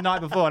with them the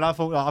night before, and I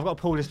thought, I've got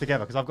to pull this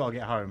together because I've got to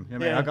get home. You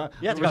know what I mean?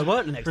 You had to go to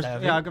work the next day.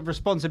 Yeah, I got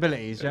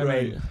responsibilities. You know what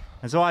I mean?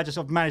 And so I just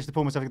sort of managed to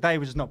pull myself. They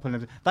were just not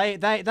pulling them.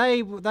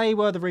 They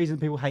were the reason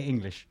people hate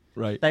English.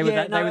 Right. They were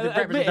the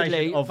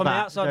representation of from that. the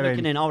outside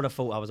looking in, I would have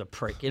thought I was a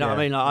prick. You know what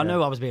I mean? Like, I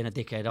knew I was being a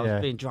dickhead. I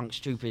was being drunk,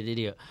 stupid,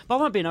 idiot. But I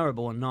wasn't being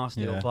horrible and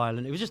nasty or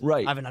violent. It was just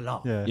having a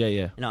laugh. Yeah.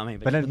 You know what I mean?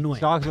 But then,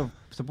 annoying. So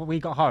we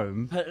got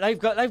home. They've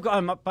got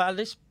home, but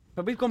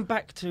we've gone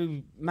back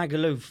to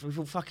Magaluf. We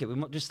thought, fuck it, we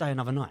might just stay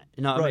another night.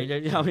 You know what I mean?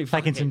 You know what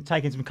I mean?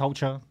 Taking some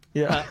culture.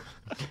 Yeah.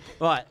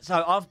 Right,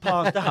 so I've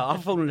passed out,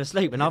 I've fallen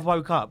asleep, and I've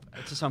woke up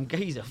to some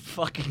geezer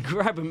fucking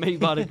grabbing me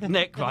by the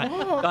neck, right?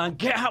 Going,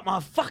 get out my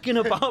fucking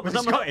apartment. Was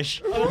he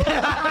Scottish? And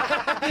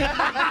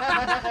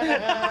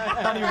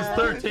he was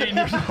 13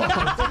 years old.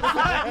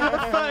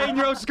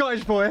 13-year-old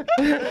Scottish boy.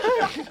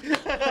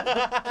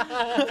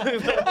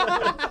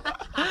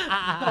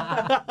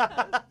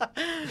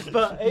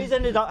 But he's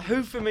ended up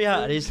hoofing me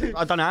out. I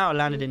don't know how I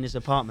landed in this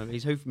apartment, but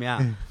he's hoofing me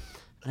out. And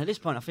at this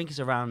point, I think it's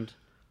around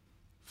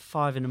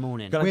 5 in the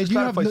morning. Wait,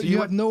 you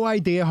have no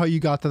idea how you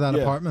got to that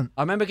apartment?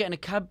 I remember getting a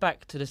cab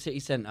back to the city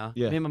centre.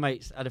 Yeah. Me and my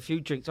mates had a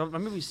few drinks. I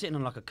remember we were sitting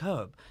on like a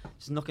curb,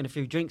 just knocking a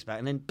few drinks back,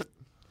 and then...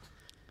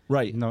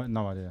 Right. No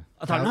idea.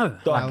 I don't know.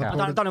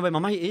 I don't know where my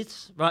mate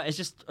is. Right,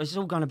 it's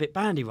all gone a bit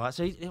bandy, right?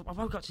 So I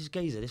woke up to this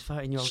geezer, this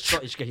 13-year-old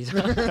Scottish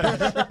geezer. Can I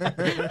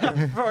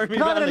have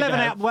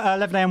an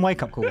 11 a.m.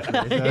 wake up call?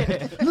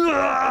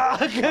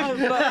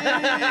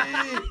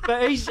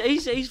 But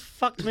he's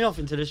fucked me off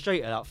into the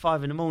street at like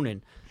 5 in the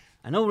morning,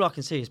 and all I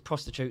can see is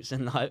prostitutes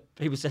and like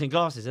people selling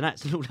glasses and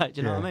hats and all that.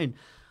 Do you know what I mean?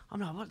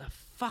 I'm like, what the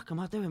fuck am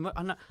I doing?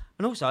 And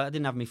also, I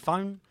didn't have my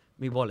phone,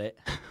 my wallet.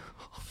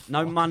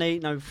 No money,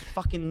 no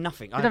fucking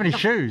nothing. You didn't have any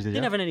shoes, did you?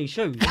 Didn't have any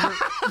shoes.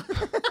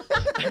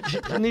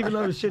 Didn't even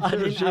know the shit. I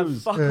didn't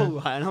have fuck all,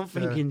 right? And I'm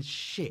thinking,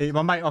 shit.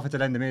 My mate offered to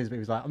lend him his, but he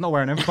was like, I'm not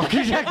wearing them. Fuck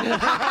you. I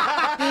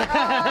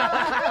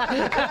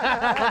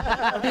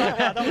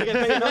don't want to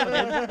get beaten up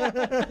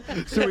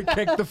again. So we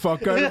kicked the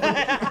fuck out of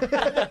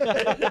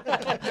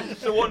him.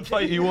 The one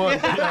fight you won.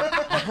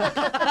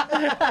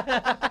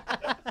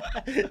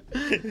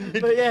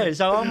 But yeah,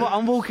 so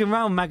I'm walking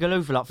around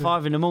Magaluf for like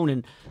 5 in the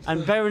morning,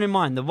 and bearing in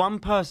mind the one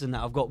person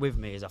that I've got with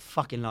me is a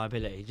fucking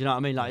liability. Do you know what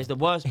I mean? Like, he's the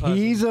worst person.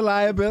 He's a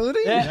liability?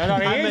 Yeah, no,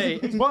 he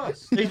is. He's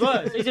worse. He's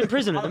worse. He's in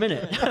prison at the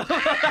minute.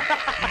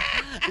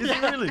 Is he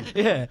really?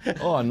 Yeah.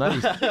 Oh,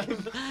 nice.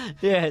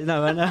 Yeah,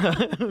 no, I know.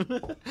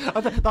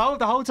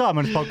 The whole time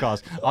on this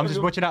podcast, I'm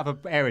just watching out for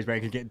areas where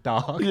it could get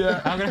dark.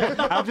 Yeah.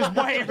 I'm just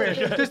waiting for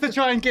it, just to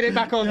try and get it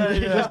back on.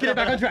 Let's get it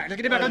back on track.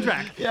 Let's get it back on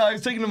track. Yeah, I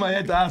was thinking in my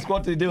head to ask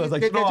what they do. I was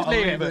like, no, just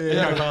leave it.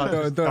 Don't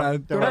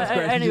ask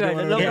questions. Anyway,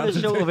 the long and the answer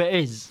short to. of it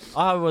is,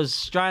 I was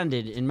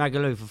stranded in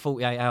Magaluf for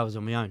 48 hours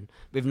on my own,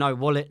 with no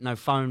wallet, no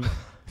phone,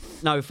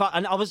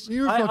 and I was.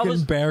 You were I fucking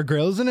was, Bear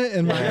Grylls in it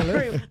in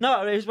Magaluf.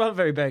 No, it wasn't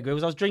very Bear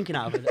Grylls. I was drinking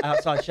out of an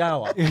outside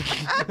shower.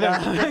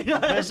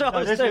 That's what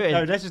I was doing.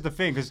 No, this is the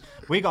thing, because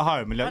we got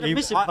home and I had a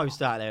missing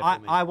post out there.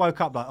 I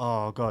woke up like,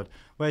 oh god,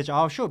 where's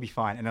I'll sure be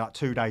fine, and then like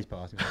 2 days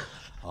passed.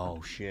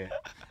 Oh shit!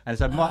 And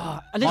so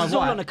and this is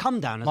all on a come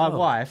down as well. My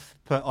wife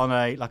put on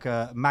a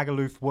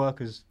Magaluf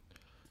workers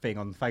thing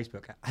on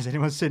Facebook. Has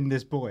anyone seen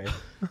this boy?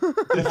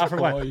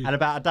 And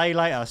about a day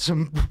later,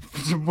 some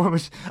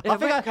woman. I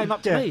think I came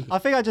up to me. I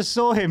think I just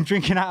saw him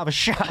drinking out of a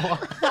shower.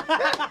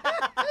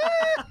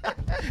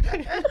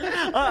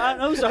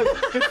 And also,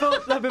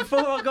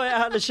 before I got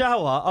out of the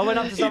shower, I went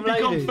up to some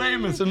lady. He become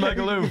famous in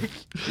Magaluf.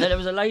 There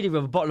was a lady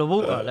with a bottle of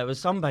water that was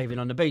sunbathing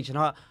on the beach, and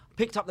I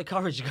picked up the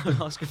courage to go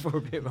and ask her for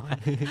a bit, right?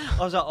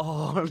 I was like,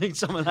 oh, I need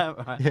some of that,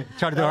 right? Yeah,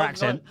 trying to do her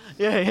accent.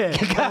 Yeah.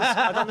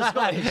 I done the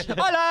Scottish.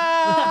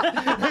 Hola!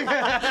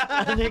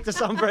 I nicked a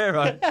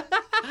sombrero.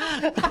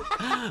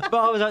 But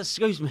I was like,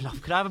 excuse me,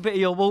 love, could I have a bit of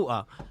your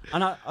water?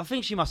 And I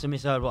think she must have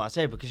misheard what I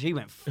said, because she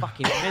went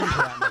fucking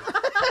mental at me.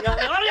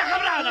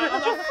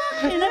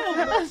 Fucking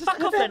hell, fuck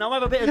off then, I'll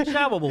have a bit of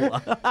shower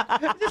water.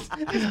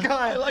 This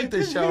guy, I like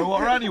this shower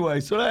water anyway,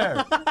 so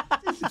there.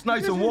 It's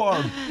nice and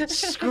warm.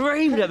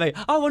 Screamed at me.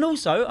 Oh, and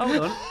also,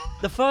 hold on,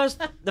 the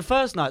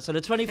first night, so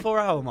the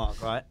 24-hour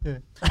mark, right? Yeah.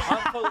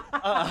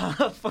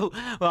 I thought,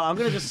 well, I'm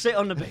going to just sit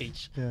on the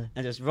beach and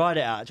just ride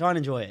it out, try and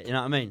enjoy it, you know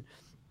what I mean?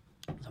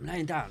 So I'm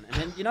laying down, and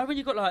then, you know when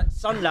you've got like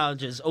sun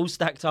loungers all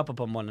stacked up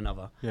upon one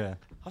another? Yeah.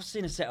 I've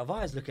seen a set of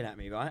eyes looking at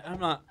me, right? And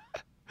I'm like,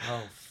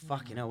 oh,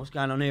 fucking hell, what's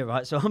going on here,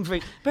 right? So I'm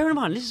thinking, bear in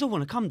mind, this is all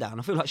want to come down.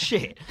 I feel like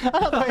shit.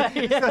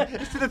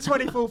 It's to the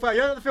 24th hour. You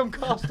know the film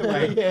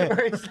Castaway?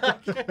 Where it's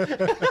like...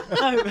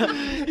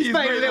 He's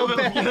made a little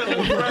bit.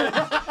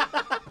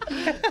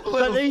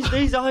 But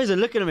these eyes are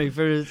looking at me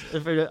through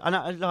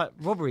and like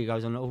robbery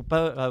goes on, all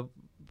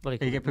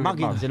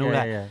muggings and all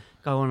that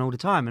go on all the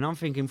time. And I'm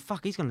thinking,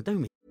 fuck, he's going to do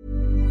me.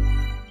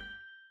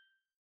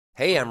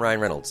 Hey, I'm Ryan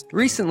Reynolds.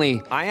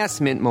 Recently, I asked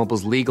Mint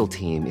Mobile's legal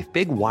team if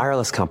big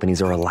wireless companies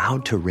are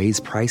allowed to raise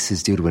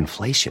prices due to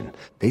inflation.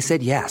 They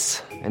said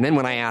yes. And then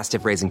when I asked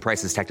if raising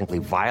prices technically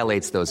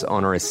violates those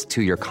onerous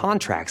 2-year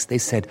contracts, they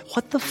said,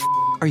 what the f***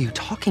 are you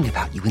talking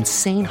about, you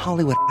insane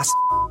Hollywood ass f-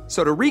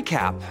 So to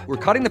recap, we're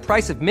cutting the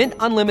price of Mint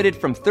Unlimited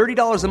from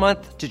 $30 a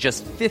month to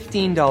just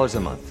 $15 a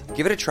month.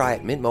 Give it a try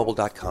at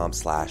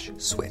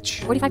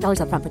mintmobile.com/switch.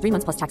 $45 up front for 3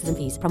 months plus taxes and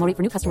fees. Promo rate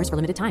for new customers for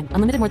limited time.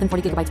 Unlimited more than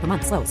 40 gigabytes per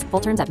month. Slows full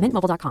terms at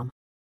mintmobile.com.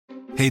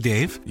 Hey,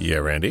 Dave. Yeah,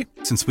 Randy.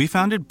 Since we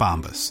founded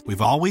Bombas,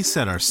 we've always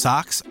said our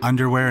socks,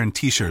 underwear, and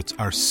T-shirts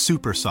are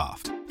super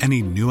soft.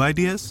 Any new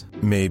ideas?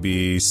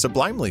 Maybe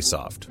sublimely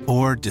soft.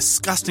 Or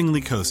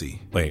disgustingly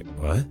cozy. Wait,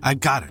 what? I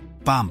got it.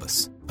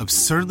 Bombas.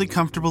 Absurdly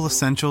comfortable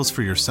essentials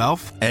for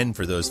yourself and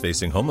for those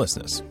facing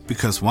homelessness.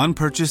 Because one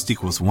purchased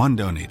equals one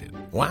donated.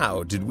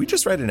 Wow, did we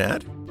just write an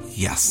ad?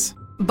 Yes.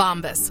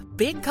 Bombas.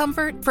 Big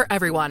comfort for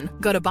everyone.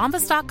 Go to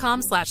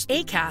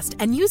bombas.com/ACAST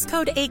and use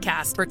code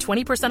ACAST for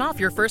 20% off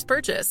your first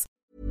purchase.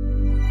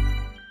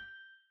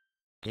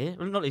 Yeah,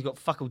 well, not that he's got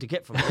fuck all to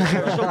get from it. You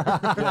know what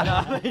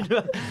I mean?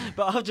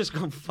 But I've just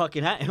gone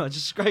fucking at him. I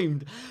just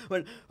screamed,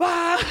 went,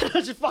 "Wah!" I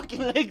just fucking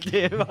legged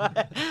him.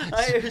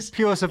 It was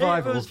pure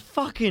survival. It was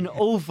fucking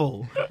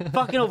awful.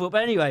 Fucking awful.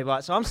 But anyway,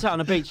 right, so I'm sat on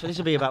the beach. So this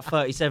will be about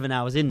 37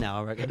 hours in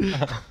now, I reckon.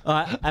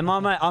 Right, and my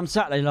mate, I'm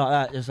sat there like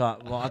that, just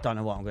like, well, I don't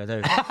know what I'm going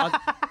to do.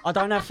 I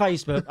don't have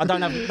Facebook. I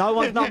don't have no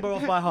one's number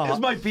off by heart. This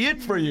might be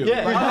it for you.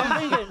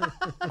 Yeah,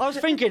 I was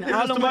thinking,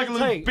 how long will it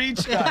take?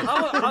 Beach guy.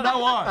 From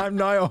now on. I'm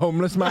now a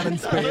homeless man in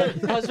Spain.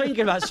 I was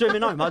thinking about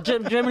swimming home. I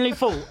generally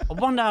thought, I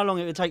wonder how long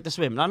it would take to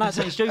swim. I know it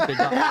sounds stupid,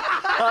 but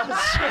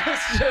I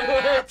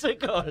swear to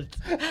God,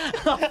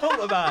 I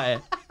thought about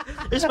it.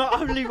 It's my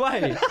only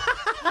way.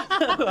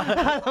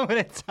 How long will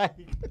it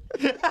take?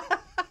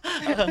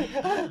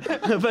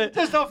 But,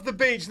 just off the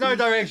beach, no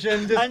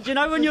direction. Just... And do you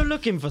know when you're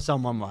looking for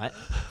someone, right?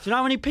 Do you know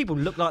how many people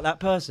look like that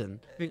person?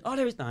 You think, oh,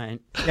 there is no.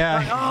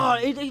 Yeah.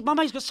 Like, my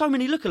mate's got so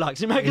many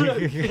lookalikes. Make a look.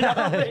 You know what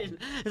I mean?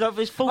 It's like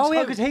this false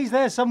yeah, because he's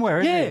there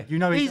somewhere, isn't he? You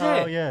know he's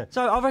there. Oh, yeah.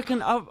 So I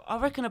reckon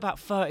about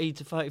 30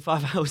 to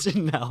 35 hours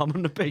in now, I'm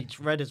on the beach,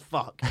 red as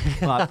fuck,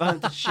 like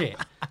burnt to shit,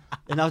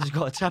 and I just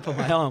got a tap on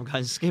my arm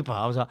going, Skipper.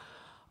 I was like.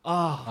 I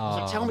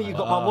was like, tell me you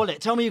got my wallet.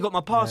 Tell me you got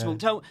my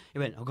passport. He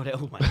went, I've got it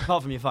all, mate,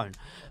 apart from your phone.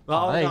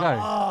 But there you go.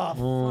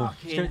 Oh,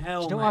 fucking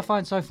hell, do you know what I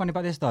find so funny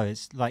about this, though?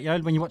 It's like, you know,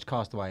 when you watch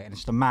Castaway and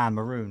it's just a man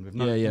marooned with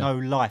no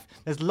life.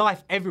 There's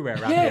life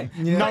everywhere around him.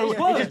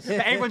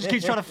 Everyone just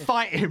keeps trying to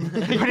fight him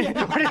when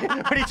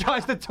he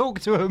tries to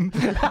talk to him.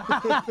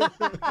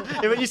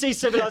 When you see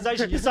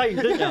Civilization, you say,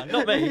 don't you?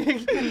 Not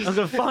me. I'm going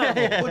to fight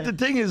him. But the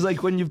thing is,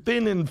 like, when you've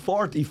been in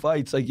 40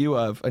 fights like you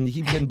have and you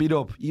keep getting beat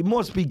up, you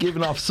must be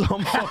giving off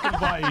some fucking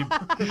vibe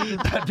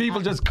that people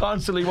just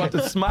constantly want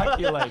to smack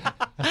you like.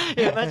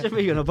 Yeah, imagine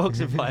me in a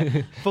boxing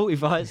fight. 40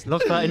 fights,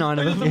 lost 39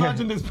 of them. Just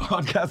imagine this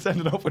podcast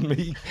ended up with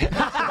me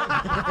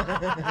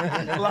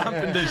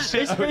lamping this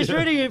shit. It's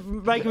really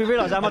making me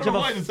realise how much of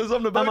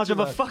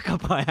a fuck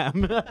up I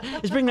am.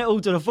 It's bringing it all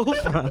to the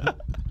forefront.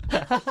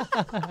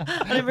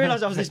 I didn't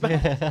realise I was this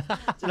bad.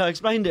 I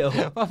explained it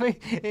all. I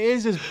think it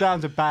is just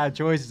down to bad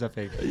choices. I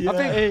think. Yeah,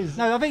 it is.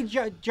 No, I think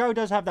Joe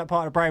does have that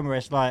part of the brain where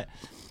it's like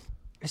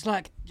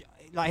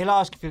he'll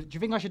ask, do you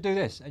think I should do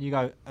this? And you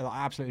go,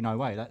 absolutely no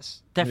way.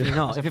 That's definitely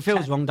not. If it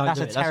feels wrong, don't do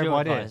it. That's a terrible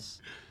idea.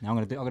 No,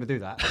 I'm gonna do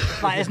that.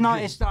 Like it's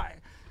not. It's like.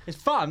 It's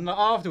fun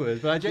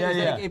afterwards, but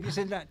it's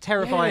that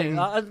terrifying.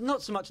 Yeah,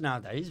 not so much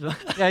nowadays, but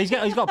yeah,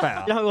 he's got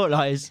better. You know what?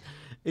 Like, it's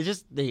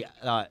just the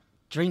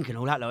drink and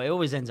all that. Like, it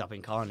always ends up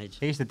in carnage.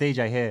 He used to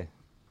DJ here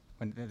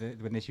when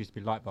this used to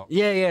be Lightbox.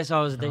 Yeah. So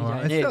I was a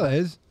DJ. It still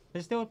is.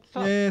 It's still.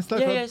 It still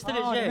is.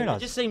 Yeah, it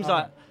just seems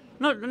like.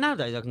 No,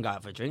 nowadays I can go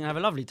out for a drink and have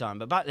a lovely time.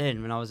 But back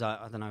then, when I was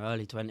I don't know,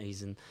 early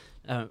 20s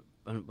and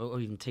or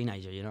even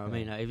teenager, you know what I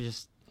mean? It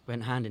just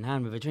went hand in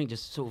hand with a drink,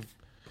 just sort of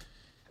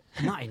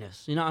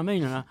nuttiness. You know what I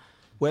mean?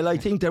 Well, I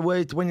think that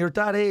when you're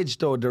that age,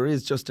 though,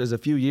 there's a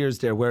few years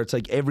there where it's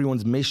like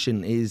everyone's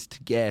mission is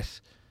to get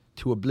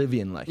to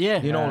oblivion. Like,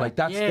 Yeah. you know, like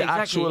that's the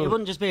exactly. actual. It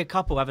wouldn't just be a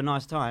couple have a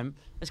nice time.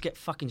 Let's get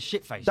fucking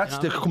shit-faced. That's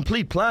you know? the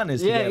complete plan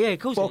is to Yeah, get of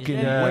course it is, fucking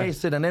yeah.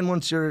 wasted, and then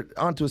once you're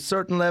onto a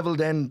certain level,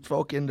 then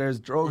fucking there's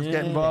drugs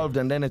get involved,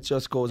 and then it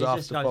just goes It off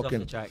just the goes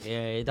fucking. off the track. Yeah,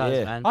 it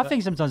does, man. I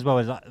think sometimes, well,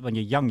 as like, when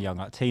you're young,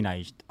 like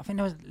teenage, I think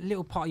there was a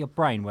little part of your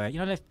brain where,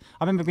 you know, I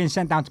remember being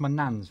sent down to my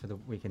nan's for the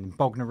weekend in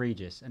Bognor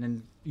Regis, and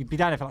then you'd be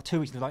down there for like 2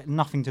 weeks and there's like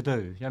nothing to do.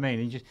 You know what I mean?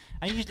 And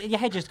you just in your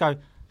head just go,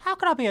 how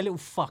can I be a little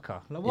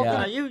fucker? Like, what can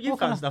I- You what found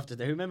can I- stuff to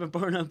do. Remember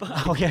Bruno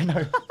Bike? Oh yeah,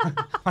 no.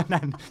 my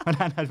nan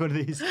had one of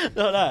these.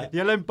 Not that.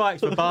 Yellow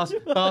bikes with a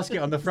basket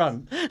on the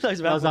front. I was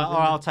like,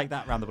 I'll take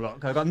that round the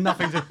block. I've got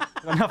nothing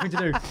to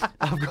do.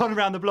 I've gone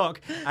around the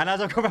block, and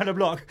as I've gone around the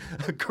block,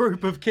 a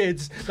group of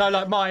kids,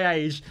 like my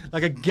age,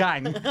 like a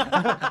gang.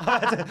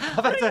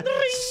 I've had to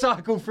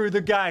cycle through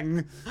the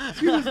gang.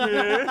 Excuse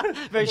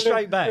me. Very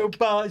straight back.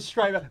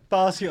 Straight back.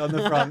 Basket on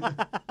the front.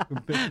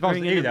 If I was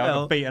Ringing you the there, I'd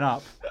bell. got beaten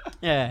up.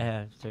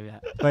 Yeah, true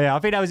that. But yeah, I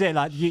think that was it.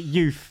 Like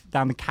youth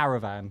down the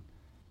caravan.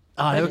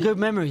 Oh, they were good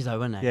memories though,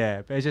 weren't they?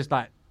 Yeah, but it's just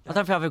like. I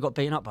don't think I've ever got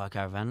beaten up by a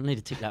caravan. I need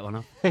to tick that one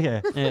off.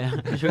 Yeah. Yeah.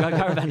 Should we go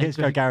caravan? Let's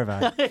go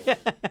caravan.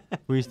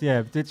 We used to,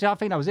 I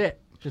think that was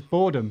it. Just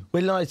boredom.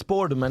 Well, no, it's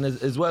boredom, and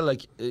as well,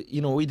 like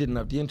you know, we didn't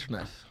have the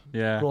internet.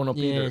 Yeah. Growing up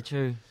either. Yeah,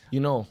 true. You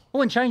know. I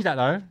wouldn't change that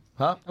though.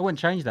 Huh? I wouldn't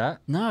change that.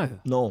 No.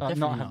 No. Like,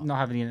 Definitely not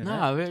having the internet.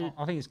 No, really.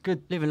 I think it's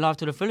good. Living life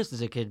to the fullest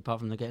as a kid, apart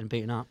from the getting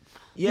beaten up.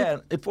 Yeah,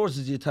 it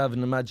forces you to have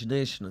an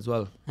imagination as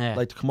well. Yeah.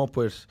 Like to come up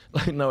with,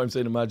 like now I'm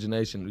saying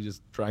imagination, we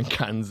just drank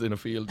cans in a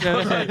field. Yeah,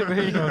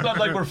 It's not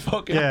like we're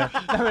fucking No,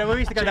 we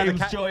used to go down James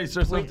the Joyce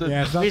or something.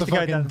 Yeah, it's not We the used to go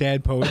fucking down-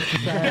 dead poet.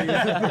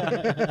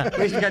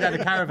 We used to go down the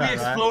We caravan,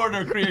 right? explored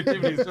our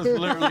creativity, it's just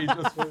literally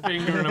just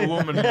fingering a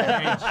woman.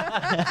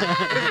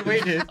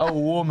 We did. A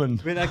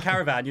woman. With a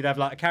caravan, you'd have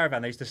like a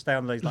caravan. They used to stay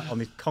on these on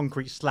these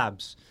concrete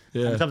slabs.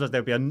 Yeah. And sometimes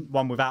there'd be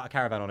one without a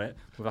caravan on it,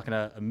 with like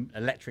an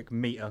electric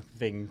meter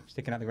thing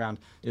sticking out the ground.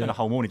 Spend the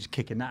whole morning just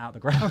kicking that out the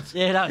ground.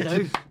 Yeah,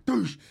 that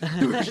do.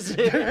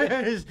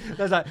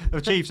 That's like, I've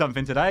achieved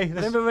something today.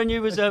 Remember when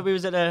you was we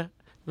was at a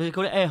was it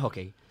called air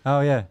hockey? Oh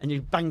yeah. And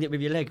you banged it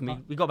with your leg.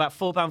 We got about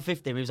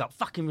 £4.50. And we was like,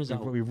 fucking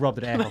result. We robbed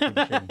an air hockey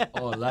machine.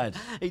 Oh, lad.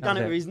 He done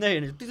That it was with his knee.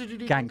 And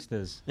it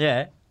Gangsters.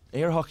 Yeah.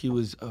 Air hockey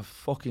was a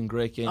fucking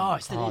great game. Oh,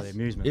 it still The is.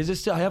 amusement. Is it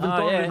still? I haven't Oh,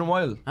 done yeah. it in a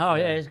while. Oh,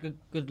 yeah, it's a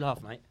good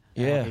laugh, mate.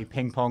 Yeah. Hockey,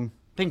 ping pong.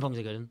 Ping pong's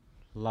a good one.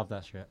 Love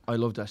that shit. I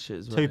love that shit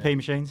as well. 2p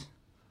machines.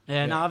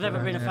 Yeah, no, I've never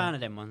been a fan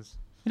of them ones.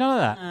 You don't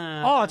know that?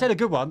 Oh, I'll tell you a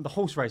good one. The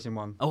horse racing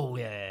one. Oh,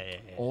 yeah.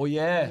 Oh,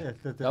 yeah.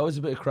 That was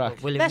a bit of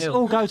crack. William Let's Hill.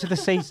 all go to the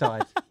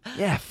seaside.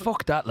 Yeah,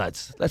 fuck that,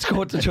 lads. Let's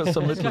go to just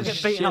some little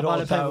get beaten up by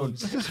the shithole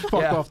pebbles. town. Just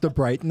fuck off to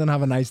Brighton and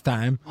have a nice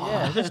time.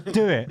 Yeah, just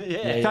Do it.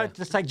 Yeah. Don't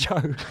just take Joe.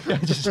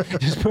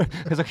 just put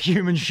as a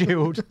human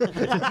shield.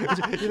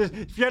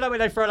 If you know when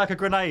they throw like a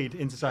grenade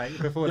into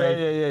something before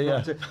they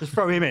Yeah. just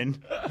throw him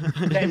in,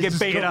 let him get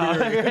beaten up.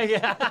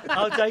 Yeah.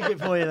 I'll take it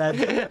for you, lad.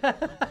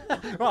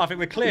 Right, I think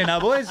we're clear now,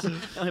 boys.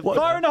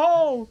 Fire in the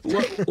hole.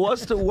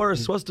 What's the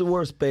worst? What's the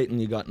worst baiting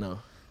you got now?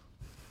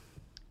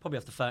 Probably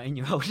off the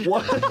 13-year-old.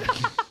 What?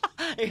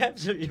 He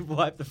absolutely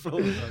wiped the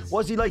floor with us.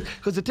 Was he like?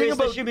 Because the But thing it's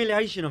the about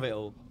humiliation of it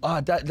all.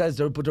 that's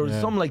there, but there was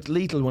some like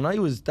lethal. When I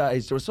was that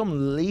age, there were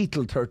some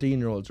lethal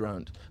 13-year-olds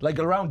around, like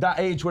around that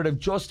age where they've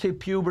just hit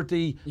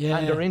puberty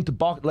and they're into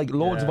like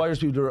loads of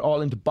Irish people. They're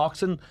all into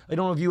boxing. I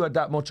don't know if you had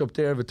that much up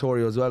there,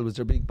 Vittorio, as well. Was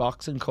there big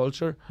boxing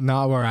culture?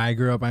 Not where I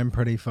grew up. I'm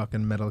pretty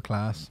fucking middle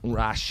class.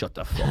 Shut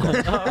the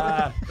fuck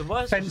up. The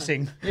worst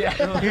Fencing. Yeah.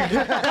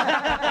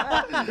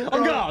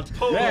 On guard.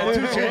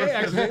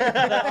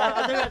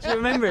 I do actually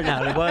remember it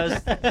now.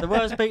 The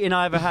worst beating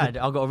I ever had,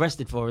 I got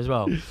arrested for as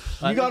well. You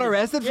got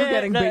arrested for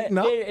getting beaten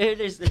up? It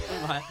is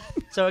right.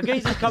 So a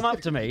geezer's come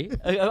up to me.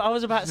 I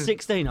was about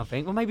 16, I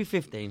think, or maybe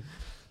 15.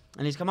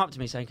 And he's come up to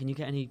me saying, "Can you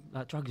get any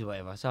drugs or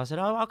whatever?" So I said,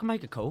 "Oh, I can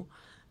make a call."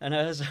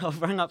 And so I've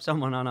rang up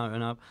someone I know,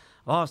 and I've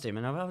asked him,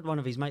 and I've had one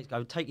of his mates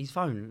go, "Take his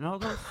phone." And I've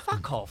gone,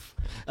 "Fuck off."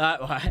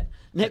 Right.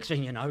 Next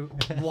thing you know,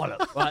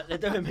 wallop. Right, they're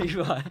doing me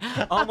right.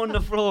 I'm on the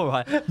floor,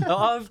 right.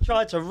 I've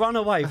tried to run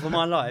away for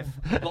my life,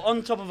 but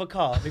on top of a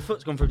car, my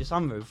foot's gone through the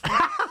sunroof.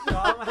 So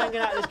I'm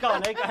hanging out of this car,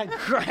 and they're going,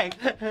 "Craig,"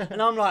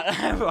 and I'm like,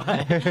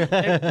 right.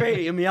 They're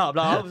beating me up.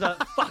 Like, I was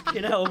like,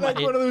 fucking hell, Like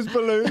mate. one of those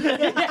balloons.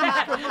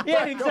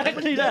 Yeah,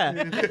 exactly that.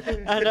 And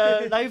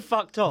they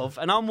fucked off,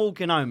 and I'm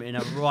walking home in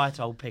a right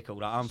old pickle.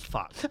 Like, I'm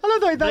fucked. I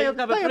love that they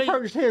No, but please-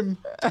 approached him.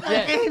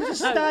 He was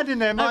just standing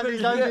there minding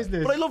his own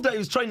business. But I love that he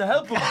was trying to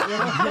help him.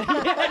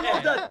 I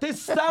love that this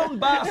sound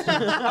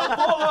bastard at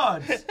all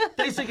odds.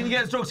 They say, "Can you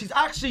get his drugs?" He's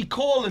actually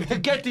calling to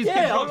get these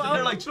kids drugs, and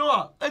they're like, "You know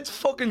what? Let's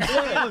fucking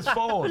steal his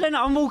phone." But then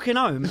I'm walking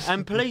home,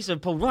 and police have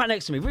pulled right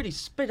next to me, really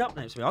sped up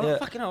next to me. I'm like,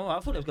 fucking hell, I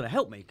thought it was going to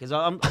help me, because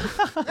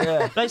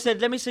they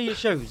said, "Let me see your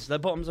shoes, the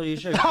bottoms of your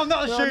shoes." Oh,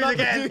 not the shoes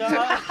again.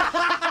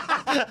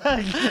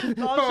 I showed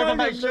them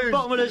the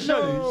bottom of the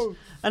shoes.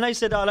 And they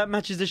said, "Oh, that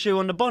matches the shoe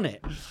on the bonnet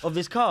of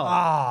this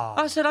car."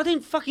 I said, "I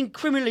didn't fucking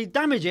criminally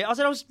damage it." I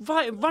said, "I was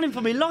running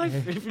for my life,"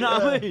 if you know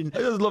what I mean. I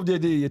just love the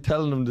idea of you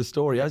telling them the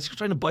story. I was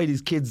trying to buy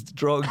these kids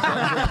drugs.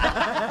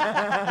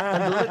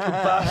 And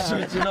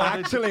bastards, you know.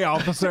 Actually,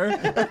 officer.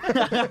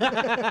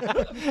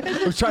 I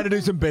was trying to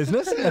do some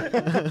business.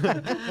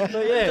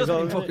 But yeah, Just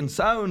being fucking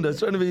sound. I was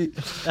trying to be.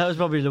 that was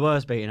probably the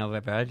worst beating I've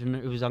ever had, and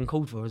it was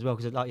uncalled for as well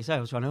because, like you say, I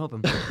was trying to help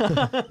him.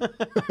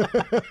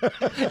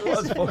 It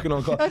was fucking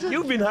uncalled.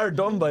 You've been hard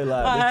done by,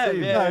 lad. I have,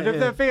 yeah.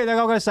 The thing I'm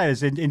going to say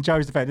is in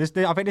Joe's defence.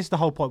 I think this is the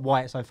whole point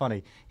why it's so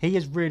funny. He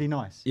is really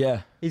nice.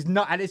 Yeah. He's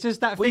not, and it's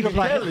just that Well, thing of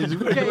you can like, tell he's a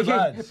very good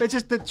lad. but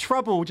just the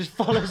trouble just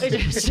follows him. It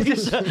just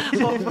seems to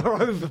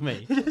hover over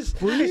me.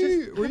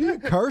 Were you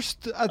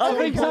cursed at I some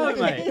think so, point?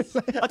 mate.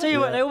 I tell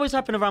you what, they always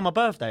happen around my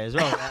birthday as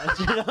well.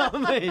 Do you know what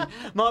I mean?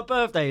 My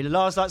birthday, the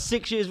last like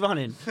 6 years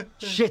running,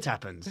 shit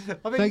happens.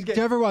 Like, did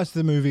you ever watch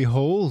the movie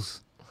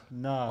Holes?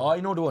 No. Oh, I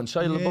know the one.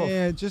 Shia LaBeouf.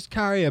 Yeah, just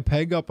carry a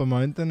peg up a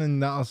mountain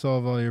and that'll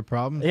solve all your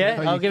problems. Yeah,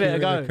 That's how I'll you give it a cure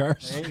go. the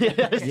curse.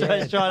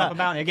 Let's try Up a that.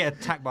 mountain, get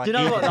attacked by Do you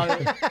know what?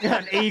 Like,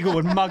 an eagle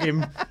would mug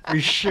him with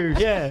his shoes.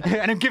 Yeah.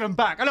 And then give him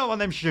back. I don't want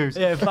them shoes.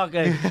 yeah, fuck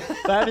it.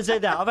 But having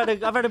said that,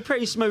 I've had a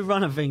pretty smooth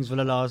run of things for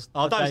the last.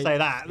 Oh, don't say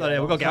that. No,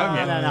 we've got to get home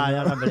yet. No, I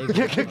don't believe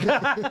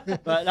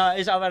it. But no,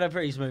 I've had a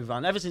pretty smooth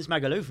run ever since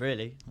Magaluf,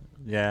 really.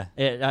 Yeah.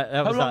 Yeah, that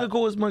How was long like, ago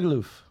was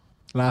Magaluf?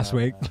 Last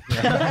week.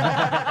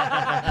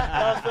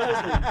 last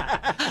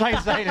Thursday. Plain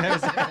sailing.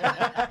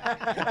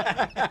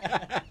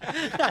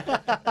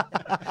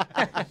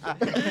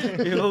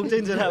 You walked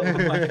into that one,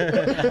 mate.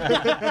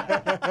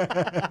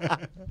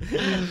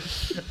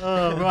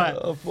 Oh, right.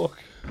 Oh, fuck.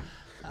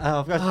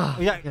 I've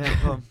got, yeah, go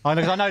on. I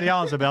know the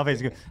answer, but I think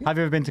it's good. Have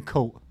you ever been to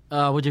court?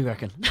 What do you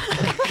reckon?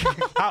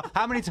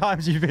 How many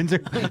times have you been to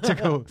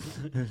court?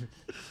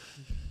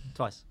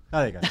 Twice. Oh,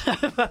 there you go.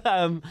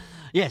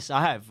 Yes,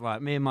 I have.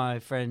 Right, me and my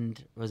friend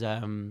was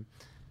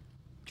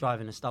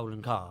driving a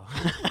stolen car.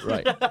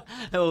 Right.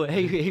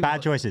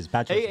 Bad choices.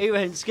 He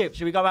went, Skip,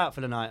 should we go out for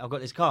the night? I've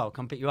got this car. I'll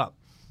come pick you up.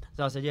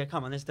 So I said, yeah,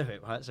 come on, let's do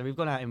it. Right. So we've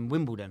gone out in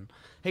Wimbledon.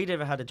 He'd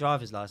never had a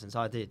driver's license.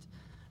 I did.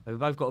 But we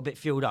both got a bit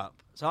fueled up.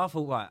 So I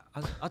thought, right,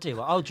 I'll tell you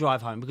what, I'll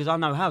drive home because I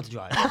know how to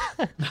drive.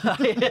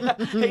 He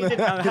didn't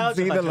know how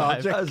to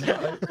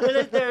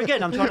drive. There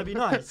again, I'm trying to be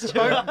nice.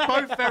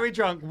 Both very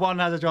drunk. One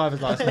has a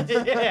driver's license.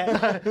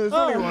 Yeah. There's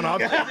only one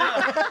option.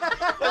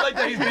 I like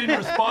that he's being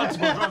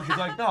irresponsible drunk. He's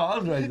like, no,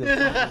 I'll drive this.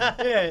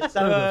 Yeah,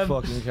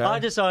 so I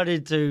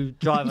decided to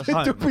drive us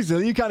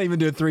home. You can't even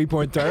do a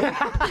 3-point turn.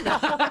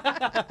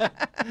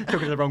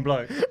 Took it to the wrong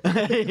bloke.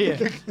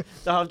 Yeah.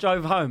 So I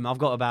drove home. I've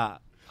got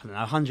about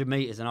 100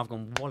 metres and I've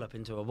gone wallop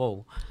into a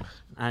wall.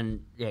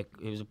 And yeah,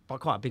 it was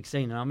quite a big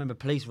scene. And I remember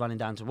police running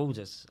down towards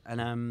us.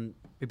 And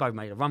we both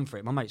made a run for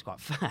it. My mate's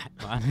quite fat,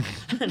 right?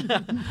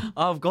 And,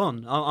 I've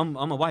gone.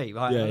 I'm away,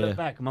 right? Yeah, I look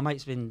back and my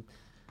mate's been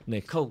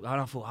cool.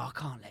 And I thought, I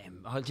can't let him.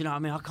 Do you know what I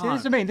mean? I can't. See, this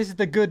is what I mean. This is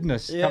the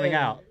goodness coming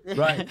out.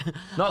 Right.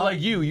 Not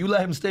like you. You let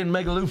him stay in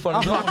Magaluf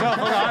on his own.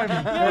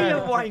 Yeah,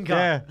 you wanker.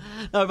 Yeah.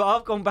 No, but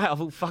I've gone back. I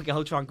thought, fuck it,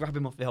 I'll try and grab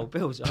him off the whole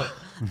bill. So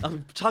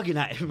I'm tugging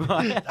at him,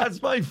 right? That's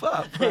my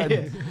fat friend.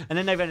 Yeah. And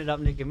then they've ended up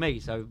nicking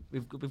me. So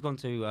we've gone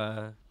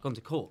to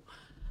court.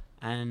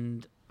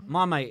 And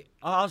my mate,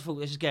 I thought,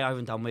 let's just get it over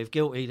and done with.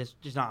 Guilty. Let's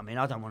just, know what I mean?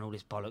 I don't want all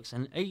this bollocks.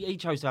 And he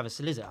chose to have a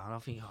solicitor. And I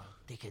think, oh,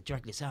 dickhead,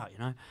 drag this out, you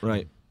know?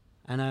 Right.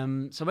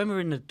 And so when we were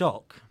in the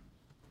dock,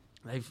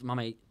 my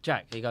mate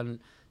Jack,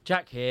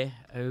 Jack here,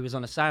 who was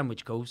on a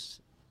sandwich course.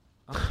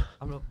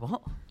 I'm like,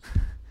 what?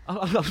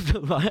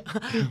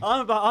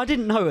 I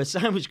didn't know a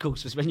sandwich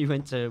course was when you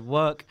went to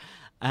work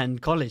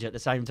and college at the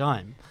same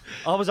time.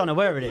 I was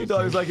unaware of it.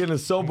 I was like in a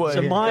subway.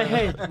 So my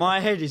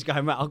head is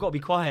going, right, I've got to be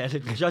quiet. The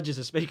judges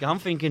are speaking. I'm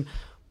thinking,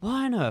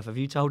 why on earth have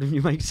you told him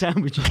you make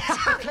sandwiches?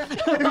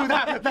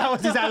 that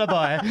was his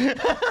alibi.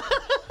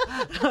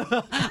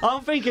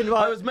 I'm thinking,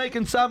 right, I was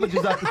making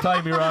sandwiches at the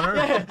time, Your Honour.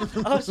 Yeah,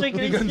 I was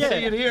thinking, you can see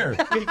it here.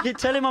 You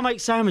tell him I make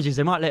sandwiches,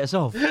 they might let us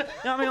off. You know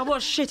what I mean? I've got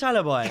a shit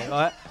alibi,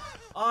 right?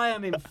 I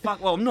am in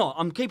well, I'm not.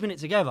 I'm keeping it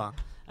together.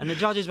 And the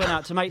judges went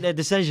out to make their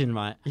decision,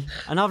 right?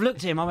 And I've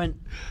looked at him, I went,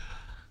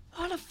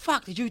 how the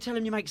fuck did you tell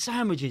him you make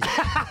sandwiches?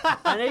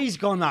 And he's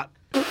gone like,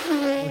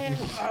 and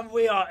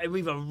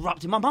we've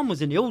erupted. My mum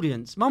was in the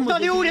audience. Not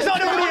the audience!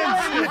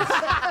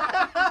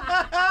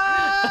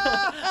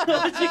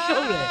 What did you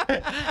call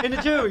it? In the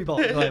jury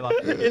box, whatever.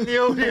 In the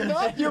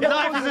audience. Your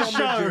life is a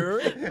show.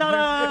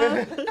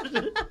 No.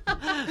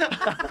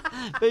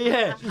 But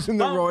yeah. She's in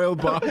the royal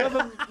box.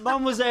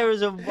 Mum was there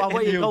as a,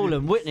 what do you call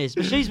them, witness.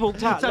 But she's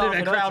walked out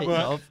laughing her tits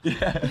off.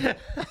 Yeah.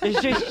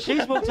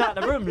 She's walked out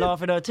the room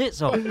laughing her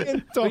tits off.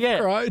 Tough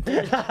crowd.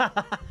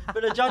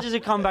 But the judges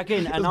have come back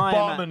in and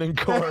bombing in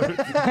court.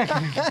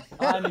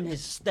 I'm in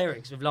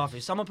hysterics with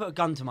laughing. Someone put a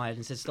gun to my head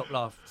and said, stop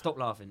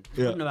laughing.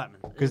 Yeah. Wouldn't have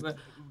happened. Because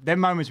them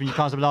moments when you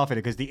can't stop laughing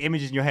because the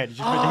images in your head, you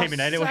just put him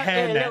in a little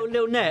hair net.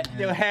 Little net.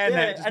 Little hair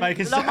net, just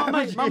making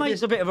sandwiches. My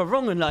mate's a bit of a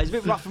wrong one, like, he's a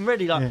bit rough and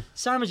ready. Like,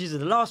 sandwiches are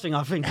the last thing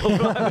I think of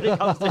when it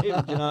comes to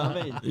him, do you know what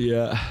I mean?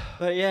 Yeah.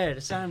 But yeah,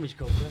 the sandwich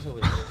course, that's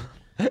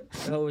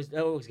always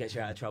that always gets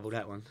you out of trouble,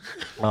 that one.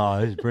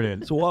 Oh, this is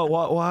brilliant. So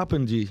what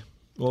happened, G?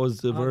 What was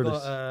the verdict?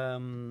 I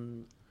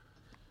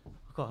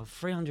got a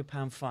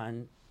 £300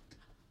 fine.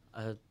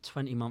 a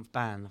 20-month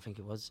ban, I think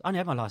it was. I only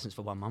had my license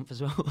for 1 month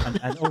as well.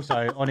 and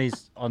also on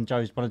one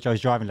of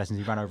Joe's driving lessons,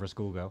 he ran over a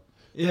schoolgirl.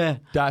 Yeah,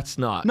 that's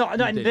not. No, it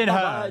didn't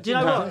hurt. Do you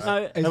know what?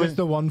 No, Is this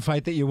the one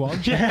fight that you won?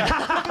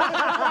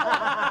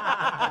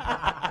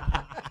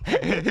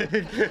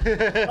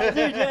 I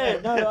did, yeah.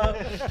 No,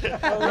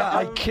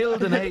 I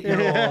killed an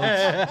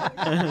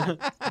 8-year-old.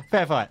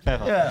 Fair fight.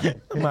 Yeah,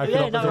 it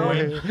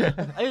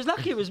was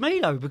lucky it was me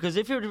though, because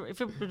if it would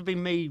have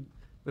been me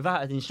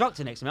without an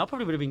instructor next to me, I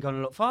probably would have been going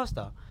a lot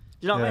faster.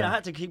 Do you know what I mean? I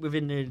had to keep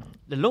within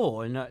the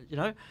law, and you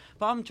know.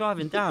 But I'm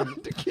driving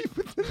down. to keep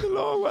within the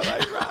law when I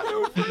ran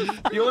over.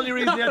 The only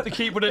reason you have to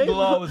keep within the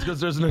law is because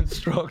there's an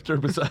instructor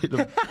beside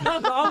him. No,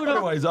 but I would have.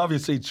 Otherwise,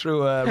 obviously,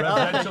 through a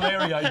residential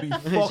area, I'd be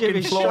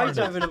fucking floored.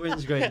 Straight over the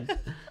windscreen.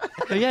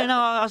 But yeah, no,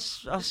 I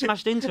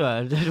smashed into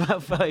her at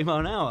about 30 mile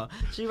an hour.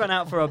 She ran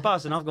out for a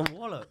bus, and I've gone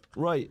wallop.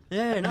 Right.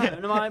 Yeah, no.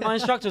 My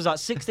instructor was like,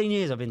 16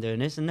 years I've been doing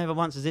this, and never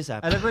once has this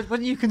happened. And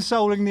weren't you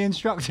consoling the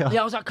instructor?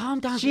 Yeah, I was like, calm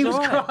down. She was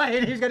right.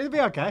 crying. He was going to be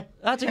okay.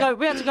 We had to go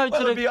Well,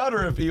 to it'd be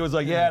hotter if he was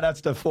like, yeah,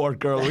 that's the fourth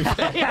girl we found.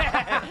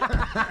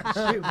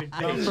 Stupid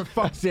bitch. For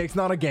fuck's sake,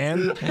 not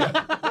again.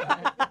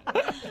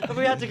 But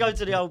we had to go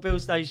to the old bill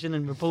station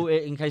and report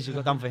it in case we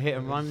got done for hit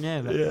and run.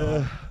 Yeah. But,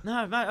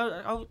 no,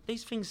 mate.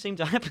 These things seem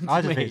to happen to I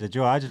just me. think it's a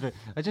joy.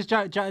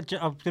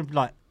 I'm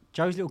like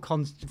Joe's little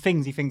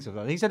things he thinks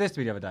of. He said this to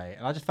me the other day,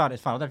 and I just found it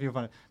fun. I don't know if you'll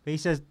find it, but he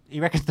says he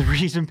reckons the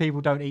reason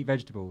people don't eat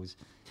vegetables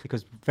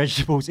because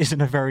vegetables isn't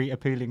a very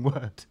appealing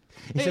word.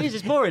 It is.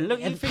 It's boring. Look,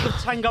 you think of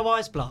Tango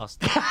Ice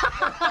Blast.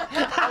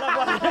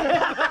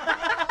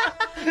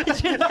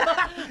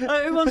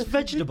 Who wants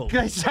vegetables?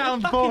 They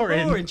sound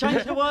boring.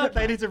 Change the word.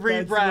 They need to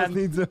rebrand.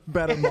 Needs a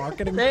better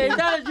marketing. Do you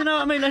know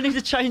what I mean? They need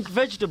to change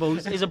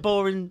vegetables. Is a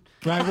boring.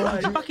 Right,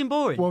 It's fucking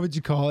boring. What would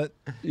you call it?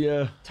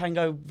 Yeah.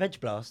 Tango Veg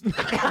Blast.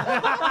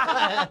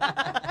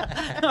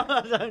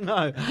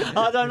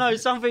 I don't know.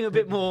 Something a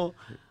bit more.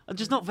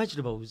 Just not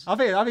vegetables. I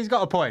think he's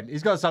got a point.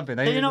 He's got something.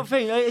 Do you not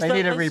think? They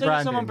need a as soon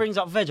as someone rebranding. brings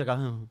up veg, I go,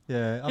 oh.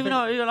 Yeah. Even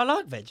though I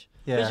like veg.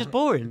 Yeah. It's just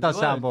boring. It does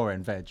the sound word.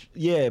 boring, veg.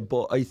 Yeah,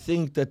 but I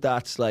think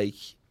that's like,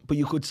 but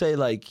you could say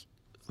like,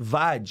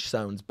 vag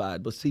sounds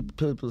bad, but see,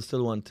 people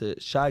still want to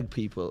shag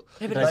people.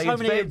 Yeah, but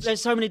Like,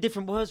 there's so many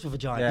different words for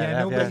vagina. Yeah,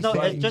 Nobody's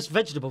saying- it's just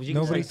vegetables. You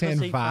Nobody's can say saying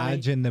pussy,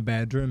 vag in the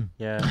bedroom.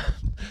 Yeah.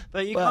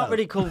 But you can't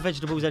really call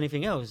vegetables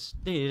anything else,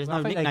 do you? There's Well,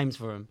 I no think nicknames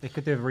for them. They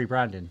could do a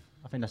rebranding.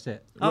 I think that's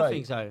it. I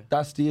think so.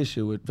 That's the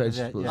issue with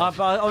vegetables. Yeah.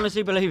 I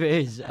honestly believe it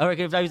is. I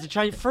reckon if they was to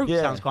change fruit,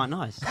 sounds quite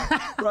nice.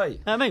 Right.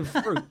 I mean,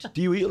 fruit.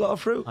 Do you eat a lot of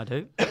fruit? I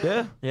do.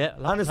 Yeah. Yeah,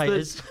 I like And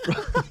potatoes.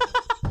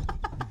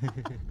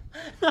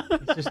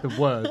 It's just the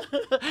word.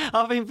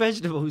 I think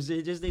vegetables,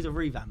 it just needs a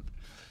revamp.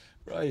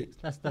 Right.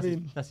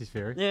 That's his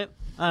theory. Yeah.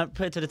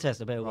 Put it to the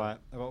test. I bet it will. Right.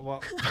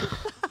 What?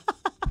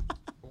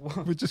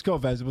 We just call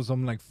vegetables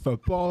something like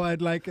football.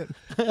 I'd like it.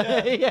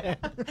 Yeah.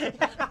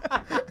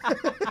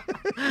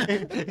 No,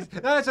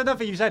 that's another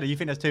thing you said. You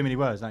think there's too many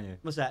words, don't you?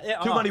 What's that? Yeah,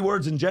 Too many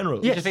words in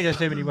general. You just think there's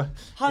too many words.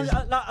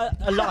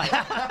 A light.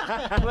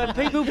 When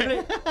people,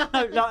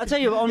 I tell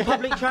you, on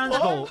public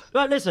transport.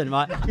 Right, listen,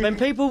 right. When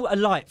people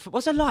alight,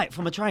 what's a light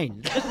from a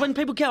train? It's when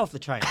people get off the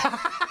train. You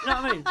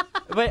know what I mean?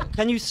 Wait,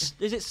 can you? Is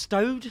it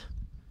stowed?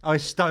 Oh,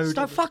 it's stowed.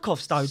 Fuck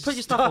off, stowed. Put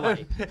your stuff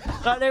away.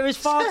 Like, there is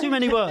far too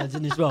many words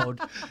in this world,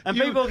 and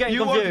people are getting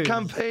you confused. want a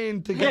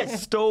campaign to get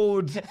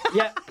stowed.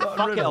 Yeah, fuck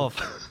rid it of.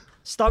 off.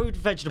 Stowed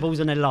vegetables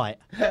and a light.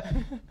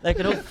 They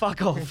can all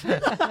fuck off. Too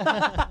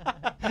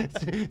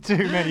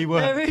many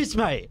words. There is,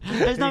 mate.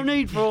 There's no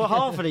need for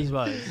half of these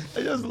words.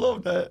 I just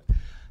love that.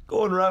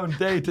 Going around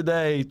day to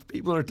day,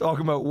 people are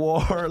talking about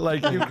war,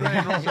 like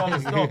Ukraine, Russia, all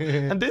this stuff.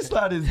 And this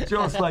lad is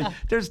just like,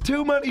 there's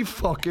too many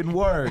fucking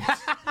words.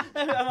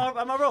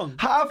 Am I wrong?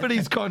 Half of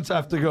these cunts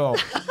have to go.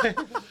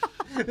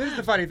 This is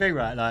the funny thing,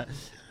 right? Like,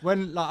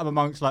 when I'm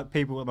amongst like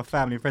people, my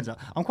family and friends,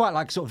 I'm quite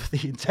like sort of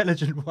the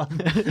intelligent one.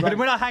 But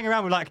when I hang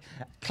around with like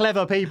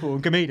clever people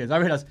and comedians, I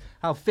realise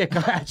how thick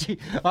I actually.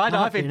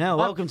 I think.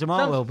 Welcome to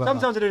my world, brother.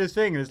 Sometimes I do this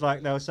thing, and it's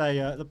like they'll say,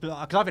 because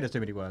I think there's too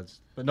many words,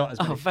 but not as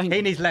many. thank he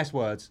you. needs less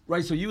words.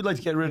 Right, so you'd like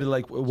to get rid of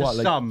like what? Just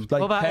Like, some. like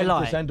What about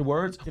 10% of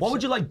words? What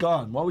would you like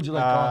gone? What would you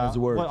like gone as a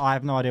word? Well, I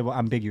have no idea what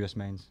ambiguous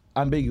means.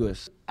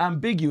 Ambiguous.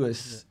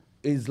 Ambiguous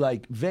is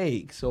like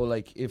vague. So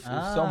like if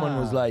someone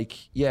was like,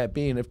 if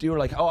they were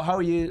like, oh, how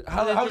are you?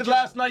 How did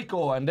last night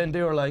go? And then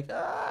they were like,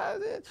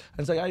 and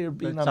it's like, you're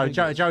being So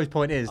ambiguous. Joe's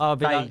point is, I'll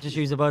be vague, like, just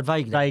use the word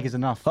vague. vague is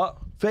enough.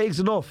 Vague's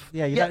enough.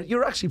 Yeah, you don't-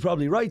 you're actually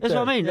probably right. That's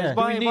there. what I mean. Yeah. That's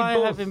why, We need why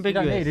both. have You don't need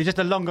ambiguous? it. It's just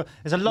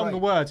it's a longer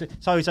Right. word.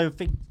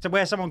 So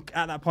where someone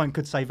at that point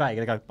could say vague,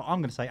 they go, but I'm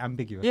going to say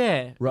ambiguous.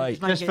 Yeah. Right.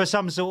 Just for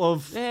some sort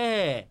of.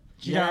 Yeah.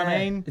 You know what I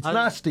mean? It's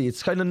nasty.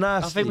 It's kind of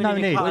nasty. I think we No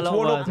need to need. cut a It's lot of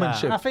words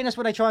one-upmanship. out. I think that's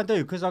what they try and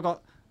do because I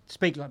got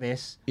speak like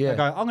this. Yeah. I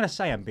go, I'm going to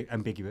say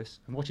ambiguous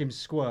and watch him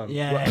squirm.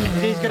 Yeah.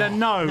 He's going to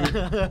know.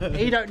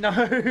 He don't know.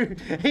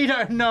 He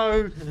don't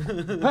know.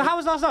 Well, how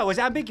was last night? Was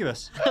it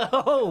ambiguous?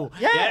 Oh,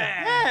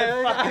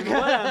 Yeah. fucking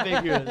well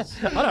ambiguous.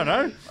 I don't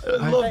know.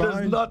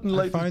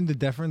 I found the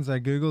difference. I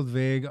googled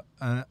vague,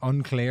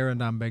 unclear,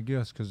 and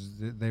ambiguous because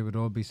they would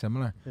all be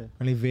similar. Yeah.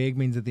 Only vague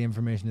means that the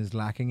information is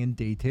lacking in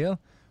detail.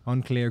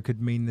 Unclear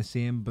could mean the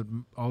same, but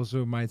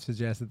also might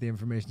suggest that the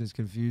information is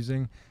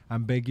confusing.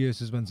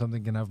 Ambiguous is when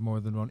something can have more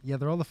than one. Yeah,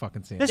 they're all the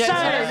fucking same.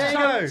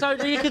 So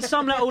you could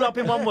sum that all up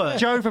in one word.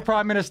 Joe for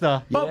Prime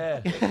Minister. Yeah.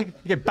 You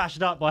get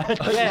bashed up by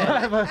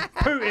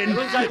Putin. It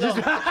wouldn't take long.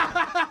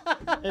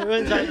 It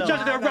wouldn't take long.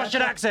 Just do a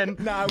Russian accent.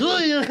 No,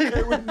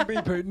 it wouldn't be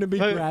Putin, it'd be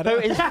Greta.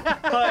 Putin's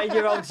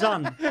 30-year-old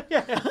son.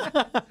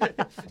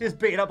 He's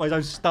beaten up by his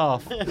own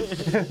staff.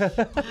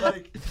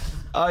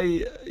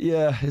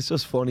 It's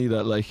just funny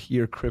that like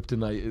your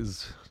kryptonite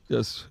is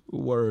just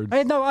words.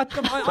 Hey, no, I Like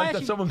actually,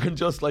 that someone can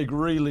just like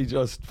really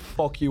just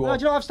fuck you no, up.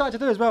 do you know what I've started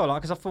to do as well?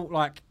 Like, because I thought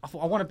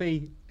I want to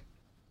be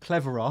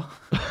cleverer.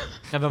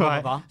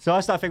 Clever. So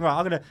I started thinking,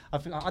 right,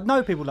 I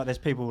know people like there's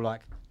people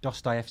like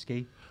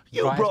Dostoevsky.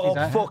 You brought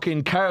up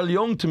fucking Carl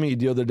Jung to me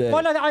the other day.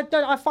 Well, no,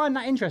 I find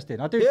that interesting.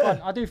 I do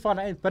find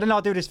that. But then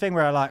I'll do this thing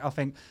where I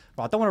think,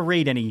 well, I don't want to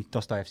read any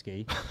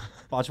Dostoevsky,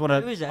 but I just want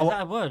to. Who is that? Is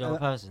that a word or a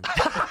person?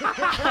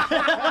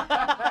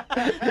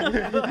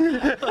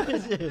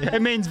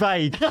 It means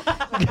vague.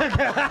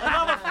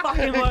 Another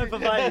fucking word for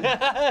vague.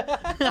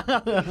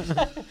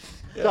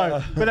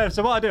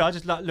 So what I do, I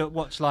just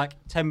watch like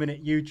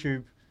 10-minute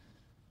YouTube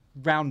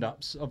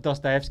roundups of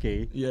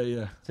Dostoevsky.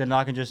 Yeah. Then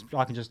I can just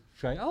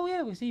say, oh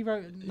yeah, he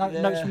wrote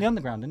Notes from the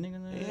Underground,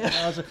 didn't he?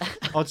 Yeah.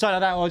 Or something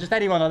like that, or just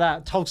anyone like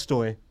that,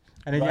 Tolstoy.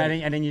 And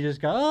then you just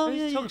go, oh,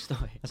 Who's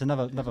Tolstoy? That's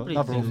another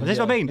author. This is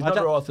what I mean.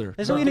 Another author.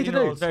 This is what you need to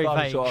do. Very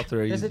vague.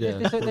 Author. This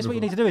is what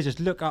you need to do is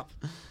just look up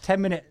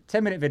 10-minute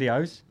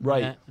videos.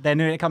 Right. Yeah. Then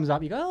when it comes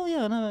up, you go, oh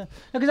yeah, no.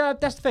 Because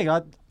that's the thing.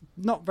 I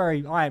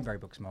ain't very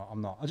book smart.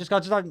 I'm not. I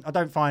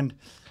don't find.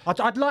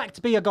 I'd like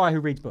to be a guy who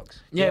reads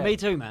books. Yeah, me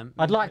too, man.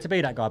 I'd like to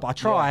be that guy, but I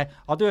try. Yeah.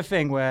 I'll do a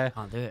thing where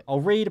Can't do it. I'll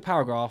read a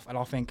paragraph and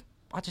I'll think,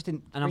 I just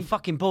didn't. And I'm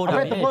fucking bored. I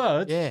read the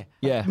words.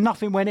 Yeah.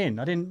 Nothing went in.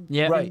 I didn't.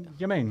 Yeah. Right. Do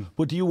you know what I mean?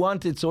 But do you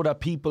want it so that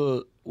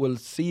people will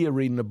see you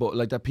reading a book,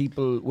 like that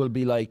people will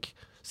be like,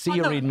 see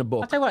you reading a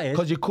book? I'll tell you what it is.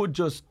 Because you could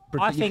just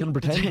you can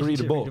pretend to read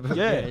a book.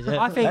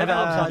 I think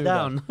upside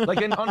down.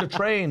 Like on the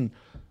train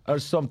or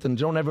something.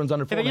 Do you know, everyone's on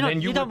their phone. but and then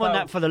you don't want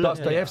that for the look.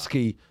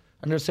 Dostoevsky.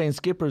 And they're saying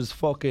Skipper's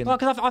fucking. Well,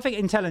 because I think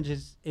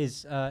intelligence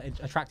is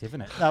attractive,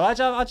 isn't it? No, I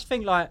just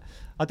think like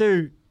I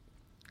do.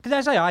 Because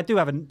as I say, I do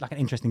have an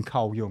interesting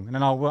Carl Jung, and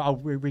then I'll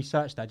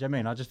research that. Do you know what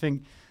I mean? I just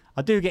think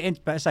I do get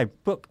into. But I say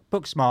book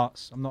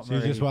smarts. I'm not. So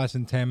you're just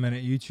watching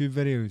 10-minute YouTube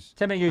videos.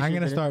 10-minute YouTube. I'm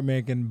gonna start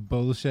making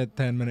bullshit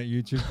 10-minute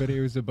YouTube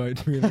videos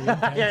about really.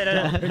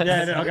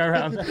 yeah, I'll go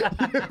around.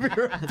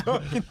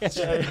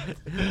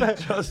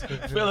 Just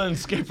filling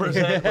Skipper's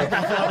head with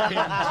fucking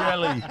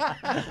jelly.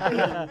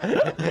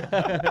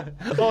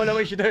 Oh no,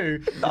 we should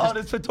do. Oh,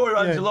 this Vittorio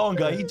Angelone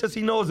guy, he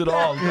knows it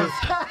all. Just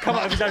come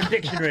up with his own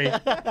dictionary.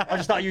 I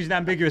just start using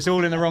ambiguous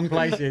all in the wrong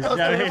places.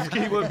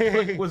 Dostoevsky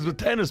was a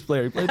tennis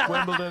player. He played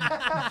Wimbledon.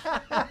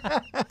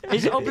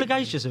 Is it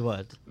obligacious a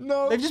word?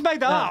 No. They've just made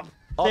that up.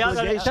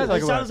 It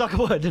sounds like a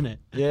word, doesn't it?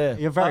 Yeah.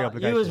 You're very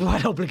obligacious. You was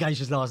right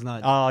obligacious last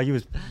night. Oh, you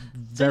was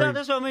very...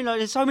 that's what I mean. Like,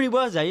 there's so many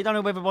words there, you don't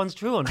know whether one's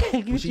true or not.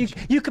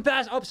 you could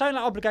something like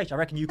obligation. I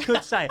reckon you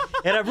could say it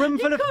in a room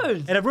full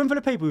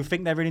of people who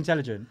think they're really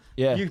intelligent.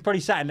 Yeah. You could probably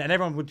say it, and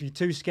everyone would be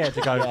too scared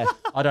to go.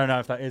 I don't know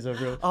if that is a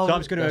real. Oh, so I'm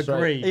just going to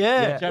agree. Right.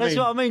 Yeah, that's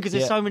what I mean. Because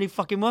there's so many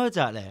fucking words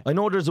out there. I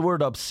know there's a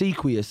word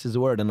obsequious is a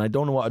word, and I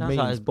don't know what it means,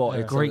 like but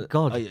a Greek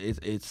god.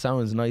 It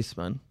sounds nice,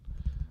 man.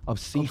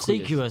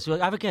 Obsequious. Well,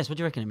 have a guess. What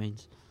do you reckon it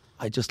means?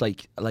 I just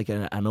like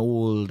an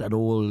old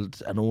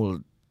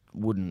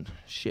wooden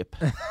ship.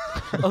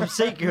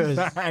 Obsequious.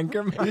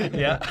 Anchorman.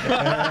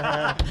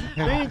 Yeah.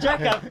 Me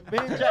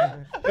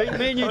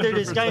and you do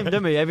this game,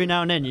 don't we? Every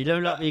now and then, you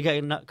don't like you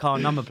get a car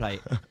number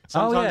plate.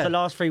 Sometimes the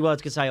last 3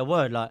 words could say a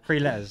word, like 3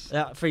 letters.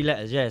 3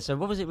 letters, yeah. So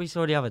what was it we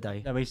saw the other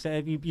day? No, we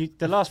said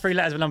the last 3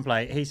 letters of a number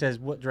plate. He says,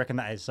 "What do you reckon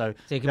that is?" So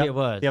it could be a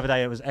word. The other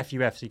day it was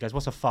FUF. So he goes,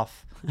 "What's a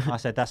fuff?" I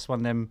said, "That's one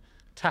of them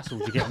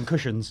tassels you get on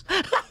cushions."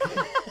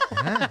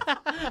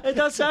 It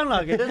does sound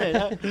like it,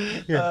 doesn't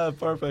it? Yeah,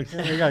 perfect.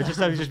 There you go. Just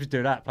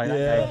do that. Play that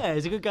game. Yeah,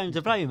 it's a good game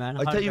to play, man.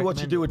 I tell you what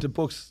you do with the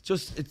books.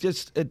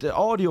 The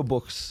audio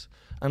books.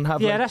 And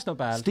have that's not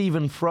bad.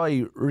 Stephen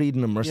Fry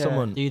reading them or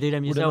someone. Do you do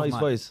them yourself, with a nice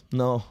voice?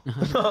 No.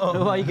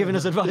 Why are you giving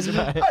us advice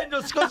about it? I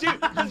just because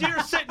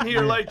you're sitting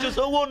here like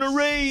I want to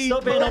read.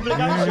 Stop being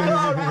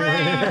obligation.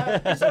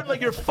 Read. You sound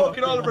like you're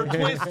fucking Oliver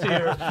Twist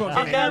here.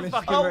 I can't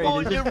fucking read. I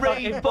want to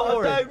read,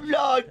 but I don't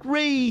like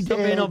reading. Stop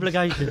being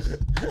obligations.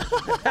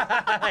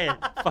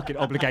 Fucking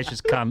obligations,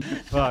 cunt.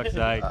 Fuck's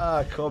sake.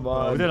 Ah, come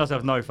on. We're doing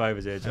ourselves no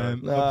favours here,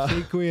 John.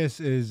 Obsequious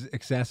is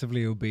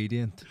excessively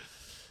obedient.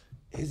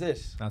 Is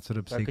it? That's what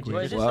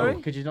obsequious is.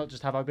 Sorry? Could you not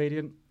just have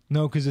obedient?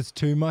 No, because it's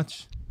too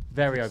much.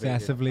 Very obedient.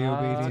 Excessively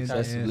obedient. okay.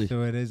 Excessively. Yeah,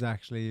 so it is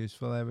actually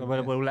useful.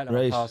 We'll let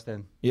them pass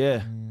then.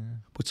 Yeah.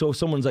 But so if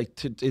someone's like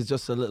is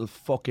just a little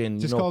fucking.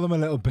 Just call them a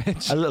little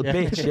bitch. A little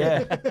bitch,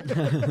 yeah.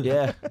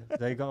 Yeah.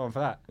 There you got one for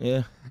that.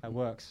 Yeah. That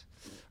works.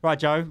 Right,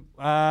 Joe.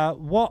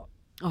 What?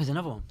 Oh, there's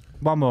another one.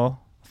 One more,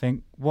 I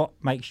think. What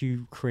makes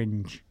you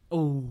cringe?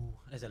 Oh,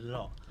 there's a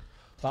lot.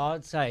 But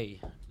I'd say,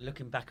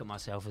 looking back at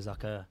myself as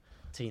like a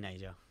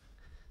teenager,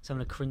 some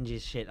of the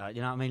cringiest shit, like,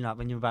 you know what I mean? Like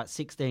when you're about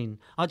 16.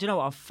 Oh, do you know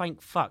what? I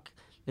thank fuck.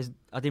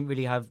 I didn't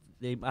really have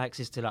the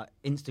access to like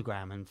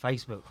Instagram and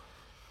Facebook.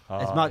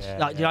 As much,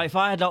 you know, if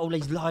I had like all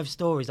these live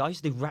stories, I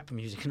used to do rap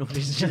music and all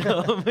this. You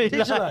know what I mean?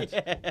 Did you?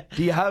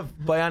 Do you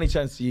have, by any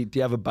chance, do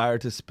you have a bar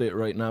to spit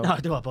right now? No, I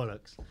do have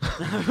bollocks.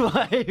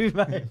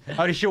 Mate.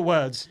 Only short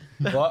words.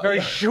 What?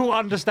 Very short,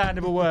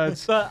 understandable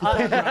words. But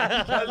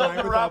I love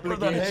the rapper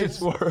that hates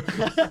words.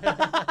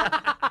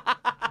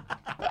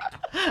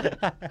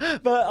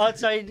 But I'd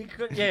say,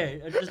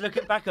 yeah, just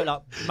looking back at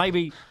like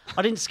maybe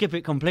I didn't skip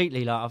it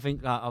completely. Like I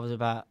think I was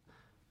about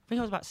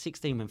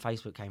 16 when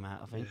Facebook came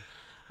out. I think.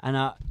 And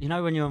you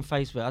know when you're on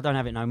Facebook, I don't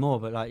have it no more,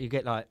 but like you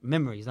get like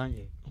memories, don't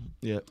you?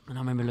 Yeah. And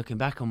I remember looking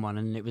back on one,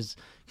 and it was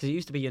because it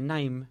used to be your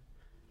name,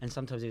 and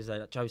sometimes it was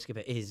like Joe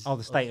Skipper is. Oh,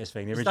 the status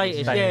thing, the original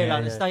status,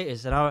 the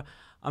status. And I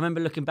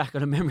remember looking back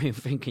on a memory and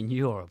thinking,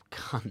 "You're a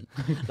cunt,"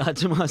 like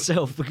to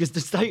myself, because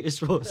the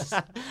status was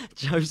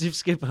Joseph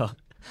Skipper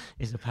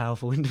is a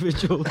powerful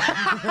individual. I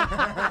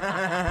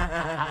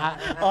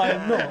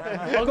am not.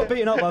 I got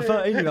beaten up by a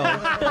 13-year-old.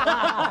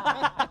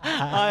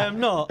 I am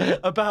not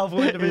a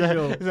powerful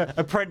individual.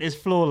 Apprentice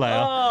floor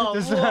layer. Oh,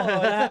 what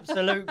an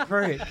absolute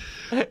prick.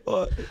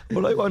 What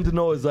I want to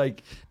know is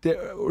like,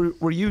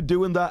 were you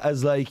doing that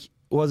as like,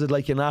 was it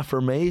like an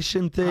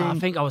affirmation thing? I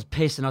think I was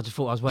pissed and I just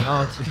thought I was went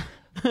hard.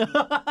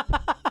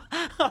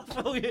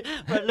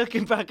 But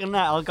looking back on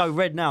that, I'll go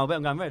red now. I bet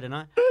I'm going red,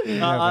 aren't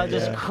I? I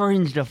just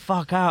cringed the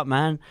fuck out,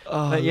 man.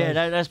 Oh, but yeah,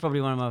 that's probably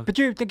one of my... But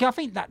I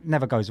think that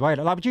never goes away.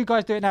 Like, but you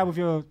guys do it now with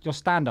your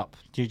stand-up?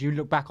 Did you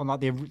look back on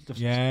like the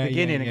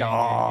beginning and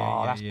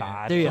go, that's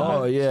bad? Do you?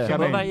 Oh, yeah.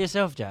 What about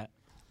yourself, Jack?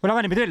 Well, I've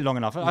only been doing it long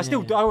enough. I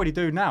already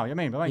do now. You know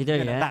what I mean? But you do,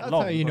 yeah. That That's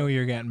long, how you know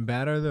you're getting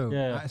better, though.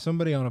 Yeah.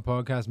 Somebody on a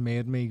podcast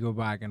made me go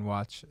back and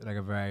watch like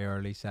a very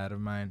early set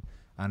of mine,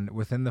 and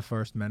within the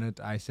first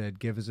minute, I said,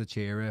 "Give us a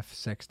cheer riff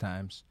 6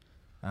 times,"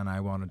 and I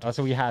wanted to. That's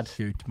all you had.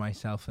 Shoot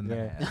myself in the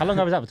head. How long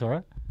ago was that,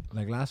 Vittoria?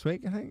 Like last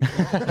week, I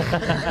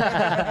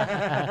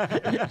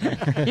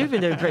think. You've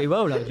been doing pretty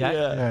well, though, Jack.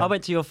 Yeah. I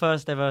went to your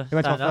first ever. You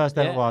went to my first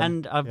ever one,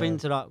 and I've been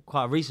to like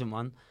quite a recent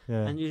one.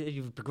 Yeah. And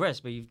you've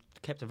progressed, but you've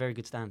kept a very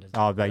good standard.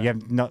 Oh, but yeah,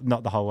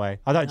 not the whole way.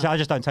 I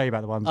just don't tell you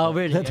about the ones. Oh,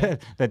 really? That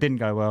didn't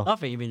go well. I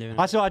think you've been doing.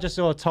 I just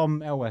saw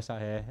Tom Elwes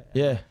out here.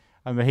 Yeah.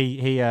 I mean,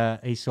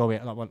 he saw me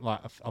like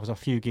I was a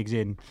few gigs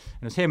in, and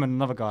it was him and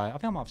another guy. I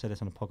think I might have said this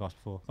on a podcast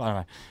before. But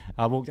anyway,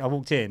 I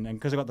walked in, and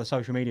because I got the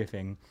social media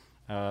thing,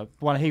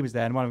 he was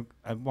there, and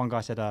one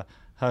guy said,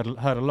 heard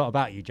a lot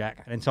about you,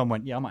 Jack. And then Tom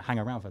went, "Yeah, I might hang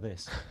around for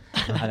this."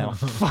 And then I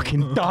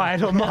fucking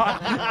died on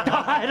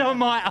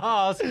my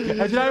ass. Do you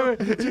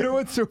know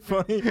what's so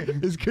funny?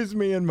 Is because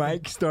me and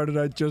Mike started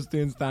out just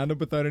doing stand-up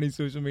without any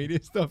social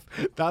media stuff.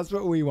 That's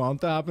what we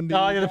want to happen to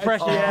you. Oh, you're the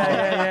pressure.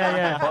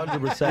 Yeah.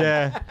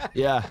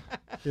 100%.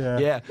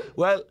 Yeah.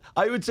 Well,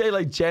 I would say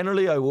like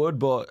generally I would,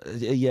 but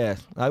yeah,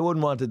 I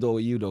wouldn't want to do it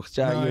with you, though.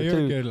 Jack, No,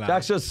 you're a good lad.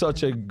 Jack's just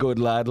such a good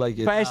lad. Like,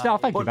 But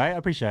thank you, mate. I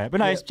appreciate it. But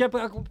no,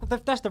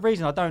 that's the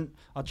reason I don't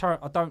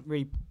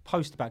really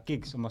post about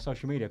gigs on my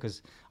social media,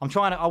 because I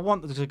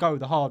want to go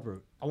the hard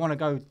route. I want to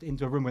go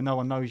into a room where no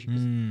one knows you.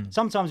 'Cause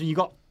sometimes when you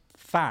got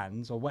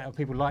fans or whatever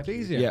people like you,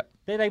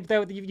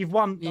 you've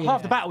won.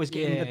 Half the battle is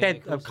getting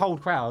a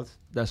cold crowd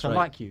That's to right.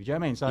 like you. Do you know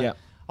what I mean? So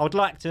I would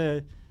like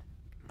to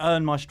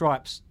earn my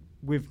stripes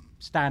with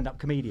stand-up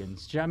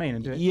comedians. Do you know what I mean?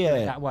 And do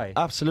it that way.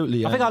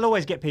 Absolutely. I think I'll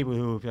always get people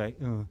who will be like,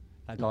 "Oh,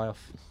 that guy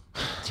off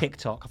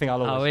TikTok." I think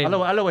I'll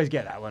always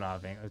get that one. I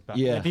think. But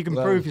if you can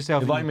prove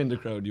yourself, if I'm in the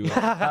crowd, you will.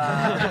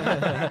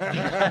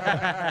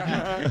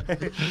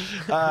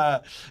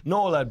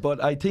 No, lad.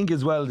 But I think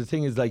as well, the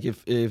thing is like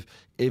if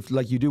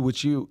like you do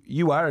what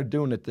you are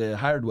doing it the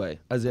hard way,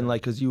 as in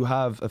like, because you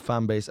have a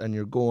fan base and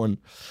you're going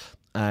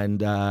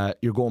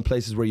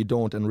places where you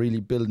don't, and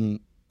really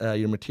building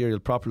your material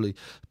properly.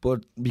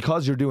 But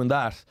because you're doing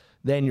that,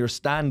 then your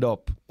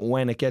stand-up,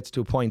 when it gets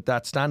to a point,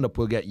 that stand-up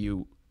will get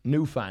you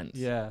new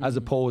fans, as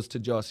opposed to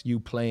just you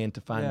playing to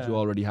fans you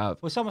already have.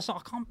 Well, I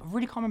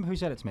really can't remember who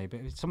said it to me, but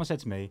someone said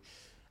to me,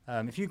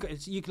 if you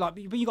got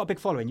a big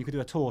following, you could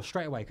do a tour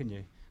straight away, couldn't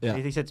you? Yeah.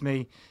 He said to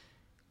me,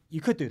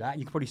 you could do that.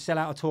 You could probably sell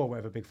out a tour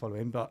with a big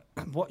following, but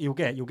what you'll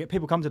get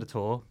people come to the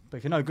tour, but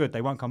if you're no good,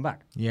 they won't come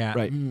back. Yeah,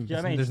 right. Do you know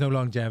what I mean? There's no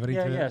longevity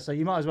to it. Yeah, so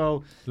you might as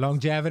well...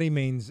 Longevity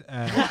means...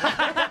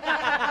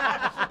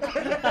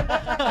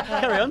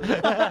 Carry on.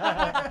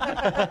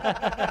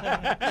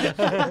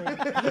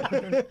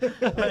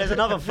 There's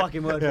another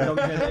fucking word for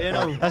longevity, you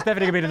know. That's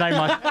definitely going to be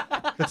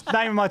the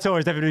name of my tour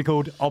is definitely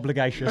called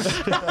Obligatious.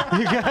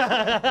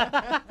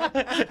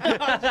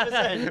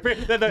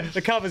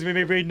 The covers with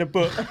me reading a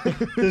book.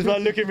 Just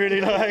like looking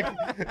really like,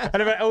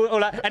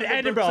 and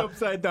Edinburgh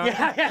upside down.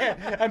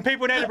 Yeah. And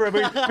people in Edinburgh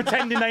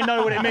pretending they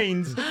know what it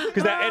means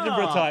because they're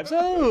Edinburgh types.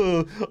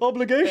 Oh,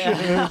 obligation.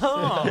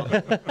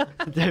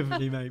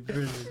 Definitely, mate.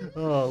 Brilliant.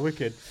 Oh,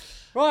 wicked.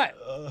 Right,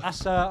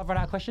 that's I've run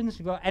out of questions.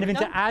 You got anything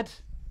to add,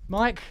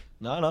 Mike?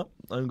 No,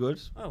 I'm good.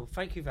 Oh,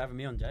 thank you for having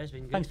me on, Jay. It's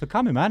been good. Thanks for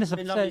coming, man. It's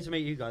been lovely to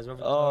meet you guys.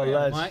 Oh,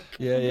 lads. Mike.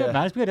 Yeah. Good,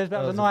 man. It's good. That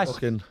was a nice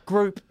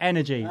group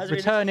energy.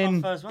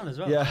 Returning first one as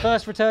well. Yeah.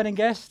 First returning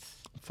guest.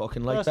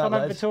 Fucking like First that, one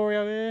over lads.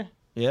 Victoria here.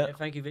 Yeah.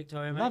 Thank you,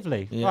 Victoria, mate.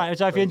 Lovely. Yeah. Right,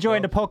 so if you're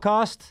enjoying the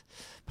podcast,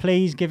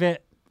 please give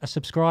it a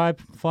subscribe,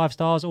 5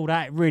 stars, all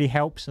that. It really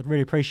helps. I'd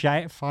really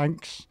appreciate it.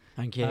 Thanks.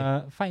 Thank you.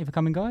 Thank you for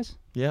coming, guys.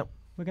 Yep.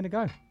 We're going to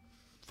go.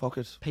 Fuck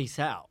it. Peace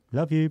out.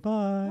 Love you.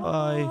 Bye.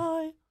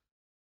 Bye.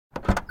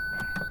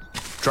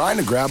 Trying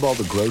to grab all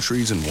the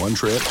groceries in one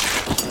trip?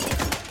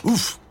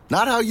 Oof,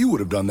 not how you would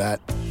have done that.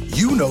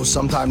 You know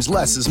sometimes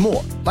less is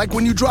more. Like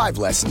when you drive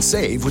less and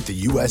save with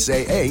the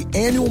USAA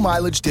annual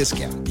mileage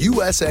discount.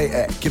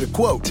 USAA. Get a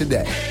quote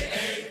today.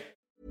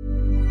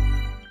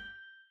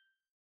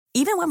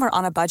 Even when we're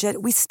on a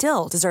budget, we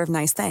still deserve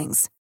nice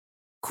things.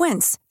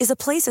 Quince is a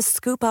place to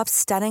scoop up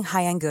stunning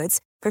high-end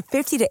goods for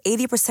 50 to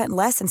 80%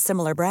 less than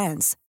similar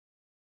brands.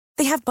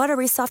 They have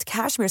buttery soft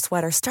cashmere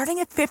sweaters starting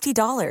at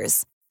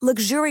 $50,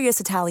 luxurious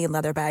Italian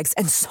leather bags,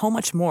 and so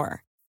much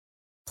more.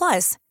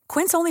 Plus,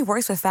 Quince only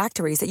works with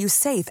factories that use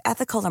safe,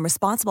 ethical, and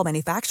responsible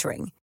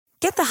manufacturing.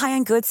 Get the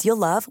high-end goods you'll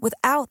love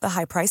without the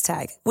high price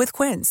tag with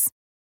Quince.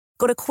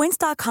 Go to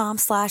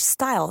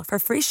quince.com/style for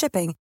free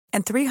shipping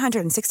and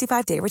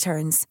 365-day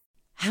returns.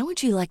 How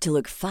would you like to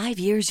look 5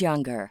 years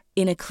younger?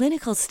 In a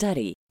clinical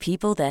study,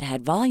 people that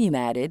had volume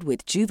added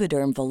with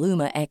Juvederm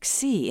Voluma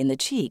XC in the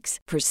cheeks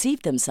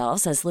perceived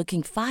themselves as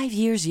looking 5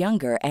 years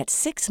younger at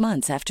 6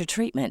 months after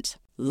treatment.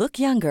 Look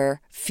younger,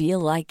 feel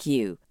like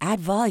you. Add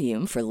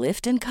volume for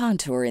lift and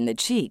contour in the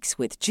cheeks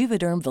with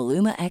Juvederm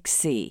Voluma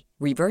XC.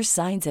 Reverse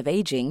signs of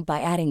aging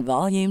by adding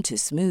volume to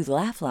smooth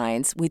laugh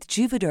lines with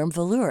Juvederm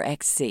Volure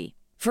XC.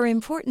 For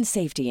important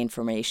safety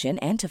information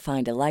and to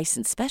find a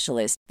licensed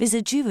specialist,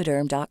 visit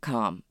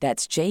Juvederm.com.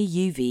 That's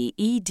JUVEDERM.com.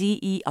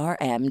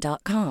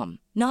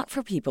 Not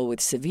for people with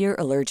severe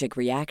allergic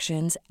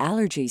reactions,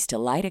 allergies to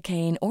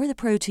lidocaine, or the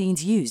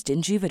proteins used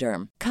in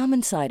Juvederm.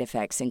 Common side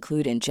effects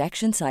include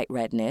injection site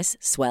redness,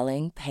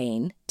 swelling,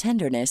 pain,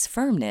 tenderness,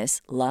 firmness,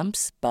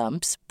 lumps,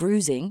 bumps,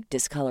 bruising,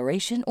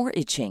 discoloration, or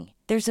itching.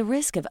 There's a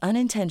risk of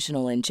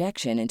unintentional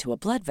injection into a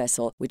blood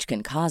vessel, which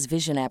can cause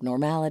vision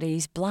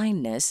abnormalities,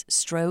 blindness,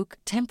 stroke,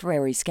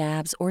 temporary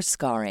scabs, or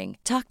scarring.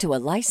 Talk to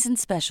a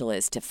licensed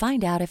specialist to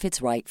find out if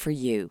it's right for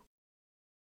you.